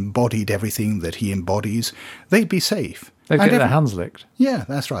 those who embodied everything that he embodies, they'd be safe. They'd get their hands licked. Yeah,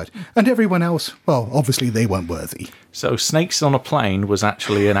 that's right. And everyone else, well, obviously they weren't worthy. So snakes on a plane was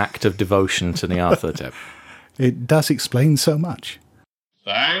actually an act of devotion to Nyarlathotep. It does explain so much.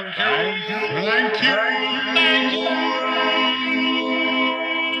 Thank you.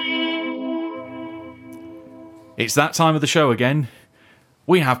 It's that time of the show again.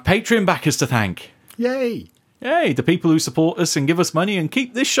 We have Patreon backers to thank. Yay! Yay, the people who support us and give us money and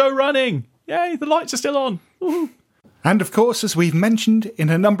keep this show running. Yay, the lights are still on. Woohoo. And of course, as we've mentioned in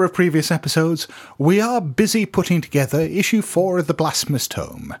a number of previous episodes, we are busy putting together issue 4 of the Blasphemous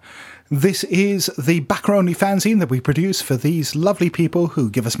Tome. This is the backer-only fanzine that we produce for these lovely people who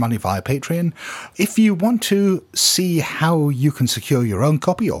give us money via Patreon. If you want to see how you can secure your own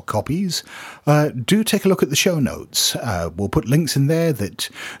copy or copies, do take a look at the show notes. We'll put links in there that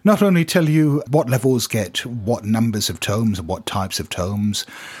not only tell you what levels get what numbers of tomes and what types of tomes,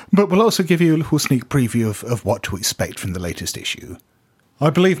 but we'll also give you a little sneak preview of what to expect from the latest issue. I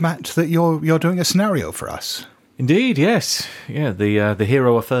believe, Matt, that you're doing a scenario for us. Indeed, yes. Yeah, the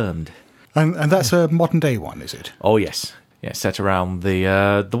hero affirmed. And that's a modern-day one, is it? Oh, yes. Yeah, set around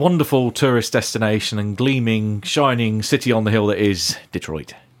the wonderful tourist destination and gleaming, shining city on the hill that is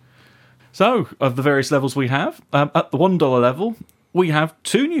Detroit. So, of the various levels we have, at the $1 level, we have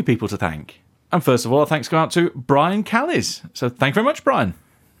 2 new people to thank. And first of all, our thanks go out to Brian Callis. So thank you very much, Brian.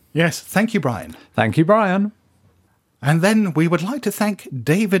 Yes, thank you, Brian. Thank you, Brian. And then we would like to thank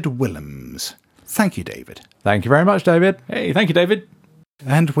David Willems. Thank you, David. Thank you very much, David. Hey, thank you, David.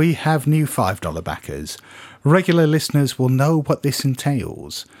 And we have new $5 backers. Regular listeners will know what this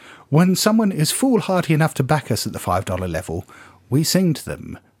entails. When someone is foolhardy enough to back us at the $5 level, we sing to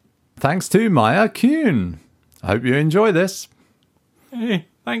them. Thanks to Maya Kuhn. I hope you enjoy this. Hey,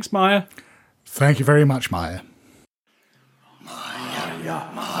 thanks, Maya. Thank you very much, Maya.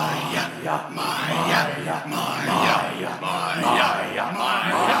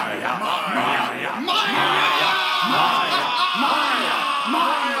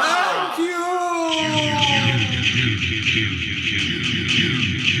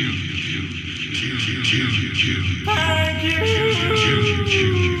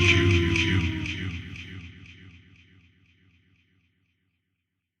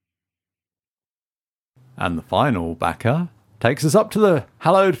 And the final backer takes us up to the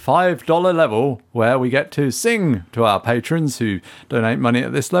hallowed $5 level, where we get to sing to our patrons who donate money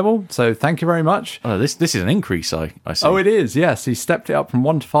at this level. So thank you very much. Oh, this is an increase, I see. Oh, it is, yes. He stepped it up from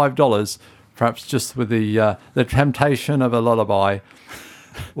 $1 to $5, perhaps just with the temptation of a lullaby.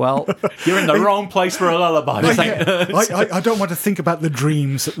 Well, you're in the wrong place for a lullaby. I don't want to think about the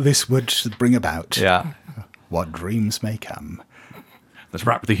dreams that this would bring about. Yeah. What dreams may come. Let's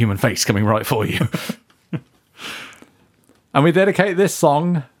wrap the human face coming right for you. And we dedicate this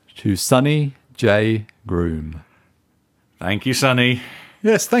song to Sonny J. Groom. Thank you, Sonny.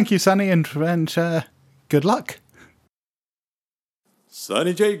 Yes, thank you, Sonny, and good luck.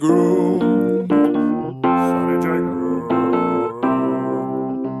 Sonny J. Groom. Sonny J. Groom.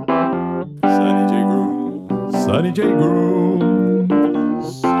 Sonny J. Groom. Sonny J. Groom.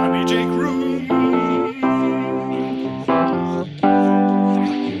 Sonny J. Groom.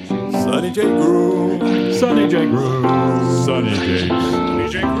 Sonny J. Groom. Sonny J. Groom. Sonny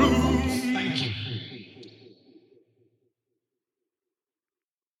J. Groom.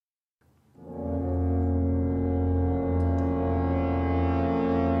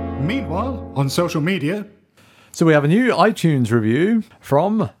 Meanwhile, on social media... So we have a new iTunes review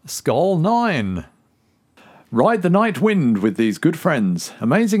from Skull9. Ride the night wind with these good friends.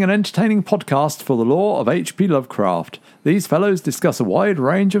 Amazing and entertaining podcast for the lore of H.P. Lovecraft. These fellows discuss a wide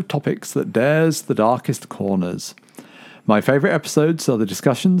range of topics that dares the darkest corners. My favourite episodes are the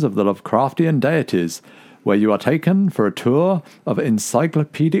discussions of the Lovecraftian deities, where you are taken for a tour of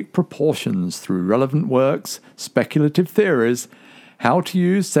encyclopedic proportions through relevant works, speculative theories, how to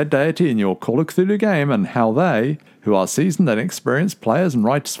use said deity in your Call of Cthulhu game, and how they, who are seasoned and experienced players and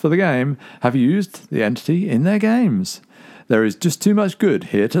writers for the game, have used the entity in their games. There is just too much good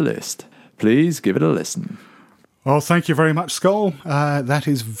here to list. Please give it a listen. Well, thank you very much, Skull. That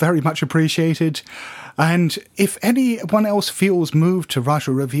is very much appreciated. And if anyone else feels moved to write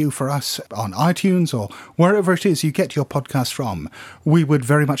a review for us on iTunes or wherever it is you get your podcast from, we would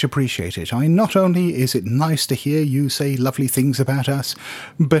very much appreciate it. I mean, not only is it nice to hear you say lovely things about us,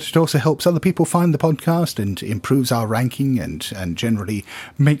 but it also helps other people find the podcast and improves our ranking and generally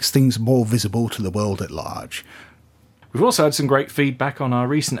makes things more visible to the world at large. We've also had some great feedback on our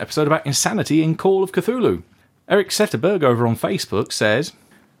recent episode about insanity in Call of Cthulhu. Eric Setterberg over on Facebook says,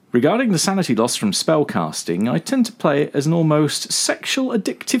 regarding the sanity loss from spellcasting, I tend to play it as an almost sexual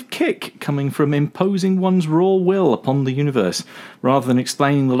addictive kick coming from imposing one's raw will upon the universe, rather than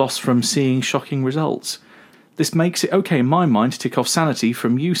explaining the loss from seeing shocking results. This makes it okay in my mind to tick off sanity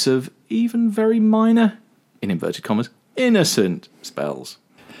from use of even very minor, in inverted commas, innocent spells.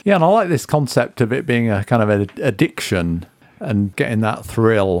 Yeah, and I like this concept of it being a kind of an addiction and getting that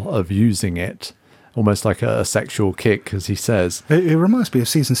thrill of using it. Almost like a sexual kick, as he says. It reminds me of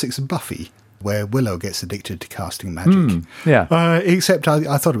season 6 of Buffy. where Willow gets addicted to casting magic. Yeah. Except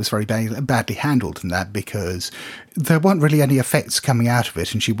I thought it was very badly handled in that, because there weren't really any effects coming out of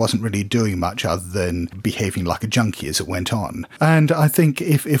it, and she wasn't really doing much other than behaving like a junkie as it went on. And I think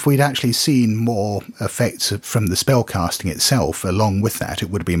if we'd actually seen more effects from the spell casting itself along with that, it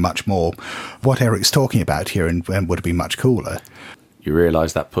would have been much more what Eric's talking about here, and would have been much cooler. You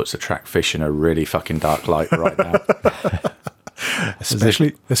realise that puts a track fish in a really fucking dark light right now.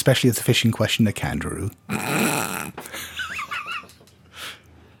 Especially if the fish in question are kangaroo.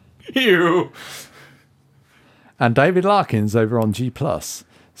 Ew. And David Larkins over on G Plus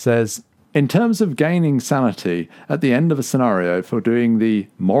says, in terms of gaining sanity at the end of a scenario for doing the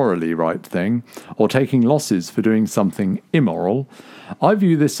morally right thing, or taking losses for doing something immoral, I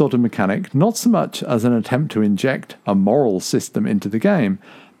view this sort of mechanic not so much as an attempt to inject a moral system into the game,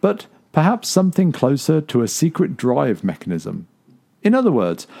 but perhaps something closer to a secret drive mechanism. In other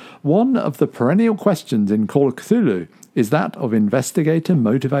words, one of the perennial questions in Call of Cthulhu is that of investigator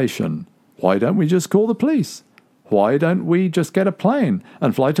motivation. Why don't we just call the police? Why don't we just get a plane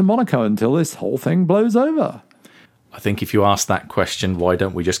and fly to Monaco until this whole thing blows over? I think if you asked that question, why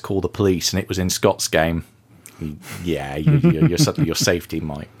don't we just call the police, and it was in Scott's game, yeah, your safety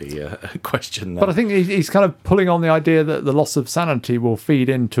might be a question there. But I think he's kind of pulling on the idea that the loss of sanity will feed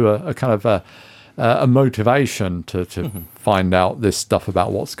into a kind of a motivation to find out this stuff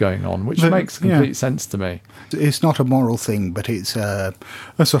about what's going on, which makes complete sense to me. It's not a moral thing, but it's a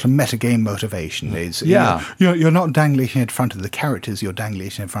sort of metagame motivation. You're not dangling it in front of the characters, you're dangling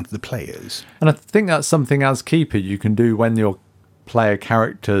it in front of the players. And I think that's something as keeper you can do when your player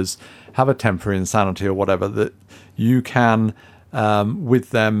characters have a temporary insanity or whatever, that you can,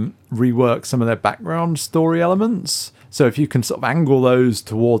 with them, rework some of their background story elements. So if you can sort of angle those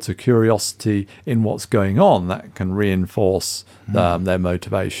towards a curiosity in what's going on, that can reinforce their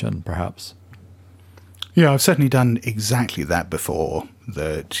motivation, perhaps. Yeah, I've certainly done exactly that before.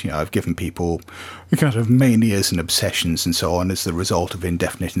 That, I've given people kind of manias and obsessions and so on as the result of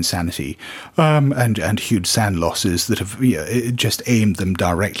indefinite insanity, and huge sand losses that have just aimed them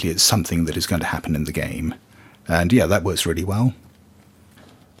directly at something that is going to happen in the game. And yeah, that works really well.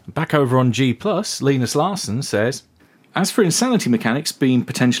 Back over on G+, Linus Larsson says, as for insanity mechanics being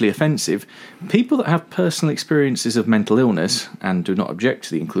potentially offensive, people that have personal experiences of mental illness and do not object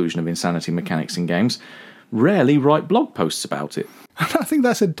to the inclusion of insanity mechanics in games rarely write blog posts about it. I think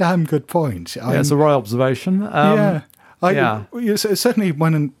that's a damn good point. It's a right observation. Certainly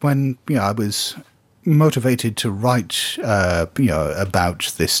when I was motivated to write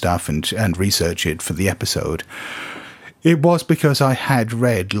about this stuff and research it for the episode, it was because I had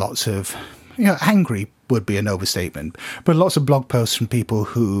read lots of angry would be an overstatement, but lots of blog posts from people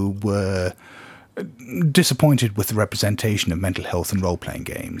who were disappointed with the representation of mental health in role-playing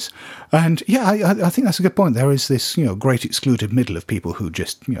games. And I think that's a good point. There is this great excluded middle of people who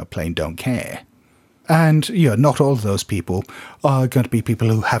just plain don't care. And not all of those people are going to be people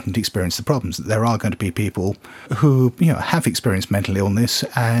who haven't experienced the problems. There are going to be people who have experienced mental illness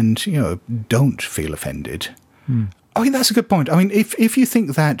and don't feel offended. I mean, that's a good point. I mean, if you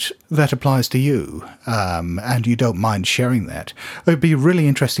think that applies to you, and you don't mind sharing that, it would be really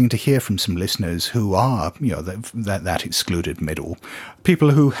interesting to hear from some listeners who are, that excluded middle,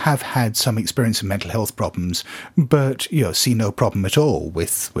 people who have had some experience of mental health problems, but see no problem at all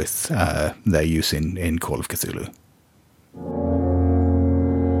with their use in Call of Cthulhu.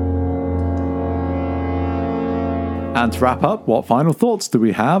 And to wrap up, what final thoughts do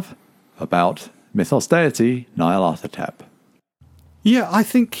we have about Mythos deity Nyarlathotep? Yeah, I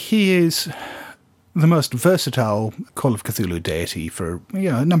think he is the most versatile Call of Cthulhu deity for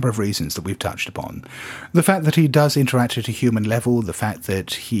a number of reasons that we've touched upon. The fact that he does interact at a human level, the fact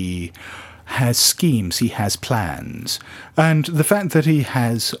that he has schemes, he has plans, and the fact that he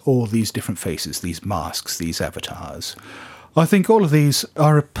has all these different faces, these masks, these avatars. I think all of these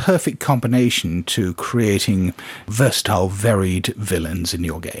are a perfect combination to creating versatile, varied villains in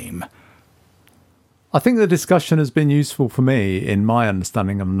your game. I think the discussion has been useful for me in my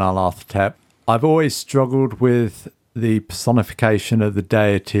understanding of Nyarlathotep. I've always struggled with the personification of the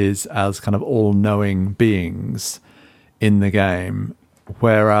deities as kind of all-knowing beings in the game,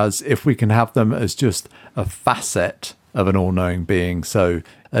 whereas if we can have them as just a facet of an all-knowing being, so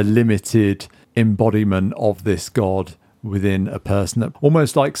a limited embodiment of this god within a person,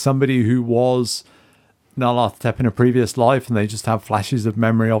 almost like somebody who was Nyarlathotep in a previous life and they just have flashes of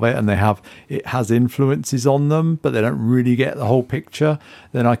memory of it and it has influences on them, but they don't really get the whole picture,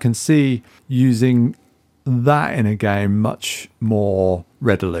 then I can see using that in a game much more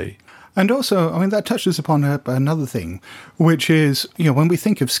readily. And also, I mean, that touches upon another thing, which is, when we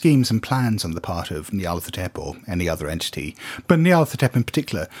think of schemes and plans on the part of Nyarlathotep or any other entity, but Nyarlathotep in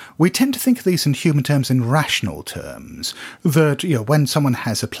particular, we tend to think of these in human terms, in rational terms. That, when someone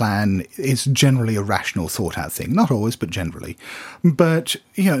has a plan, it's generally a rational, thought-out thing. Not always, but generally. But,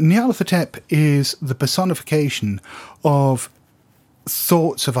 Nyarlathotep is the personification of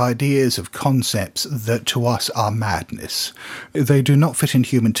thoughts, of ideas, of concepts that to us are madness. They do not fit in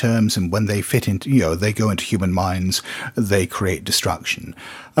human terms, and when they fit into, they go into human minds, they create destruction.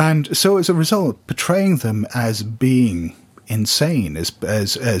 And so as a result, portraying them as being insane,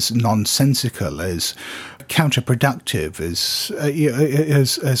 as nonsensical, as counterproductive,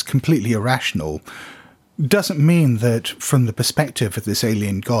 as completely irrational, doesn't mean that from the perspective of this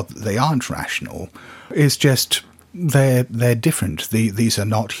alien god that they aren't rational. It's just they're different. These are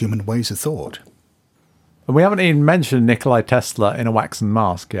not human ways of thought. And we haven't even mentioned Nikolai Tesla in a waxen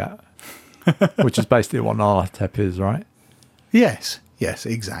mask yet, which is basically what Nyarlathotep is, right? Yes,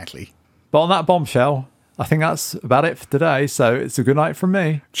 exactly. But on that bombshell, I think that's about it for today. So it's a good night from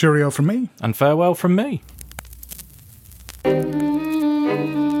me. Cheerio from me. And farewell from me.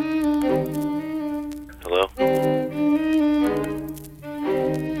 Hello?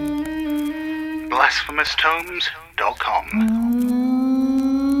 BlasphemousTomes.com.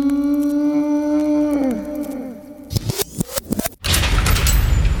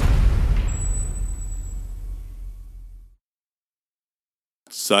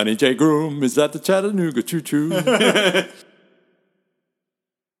 Sonny J. Groom is at the Chattanooga Choo Choo.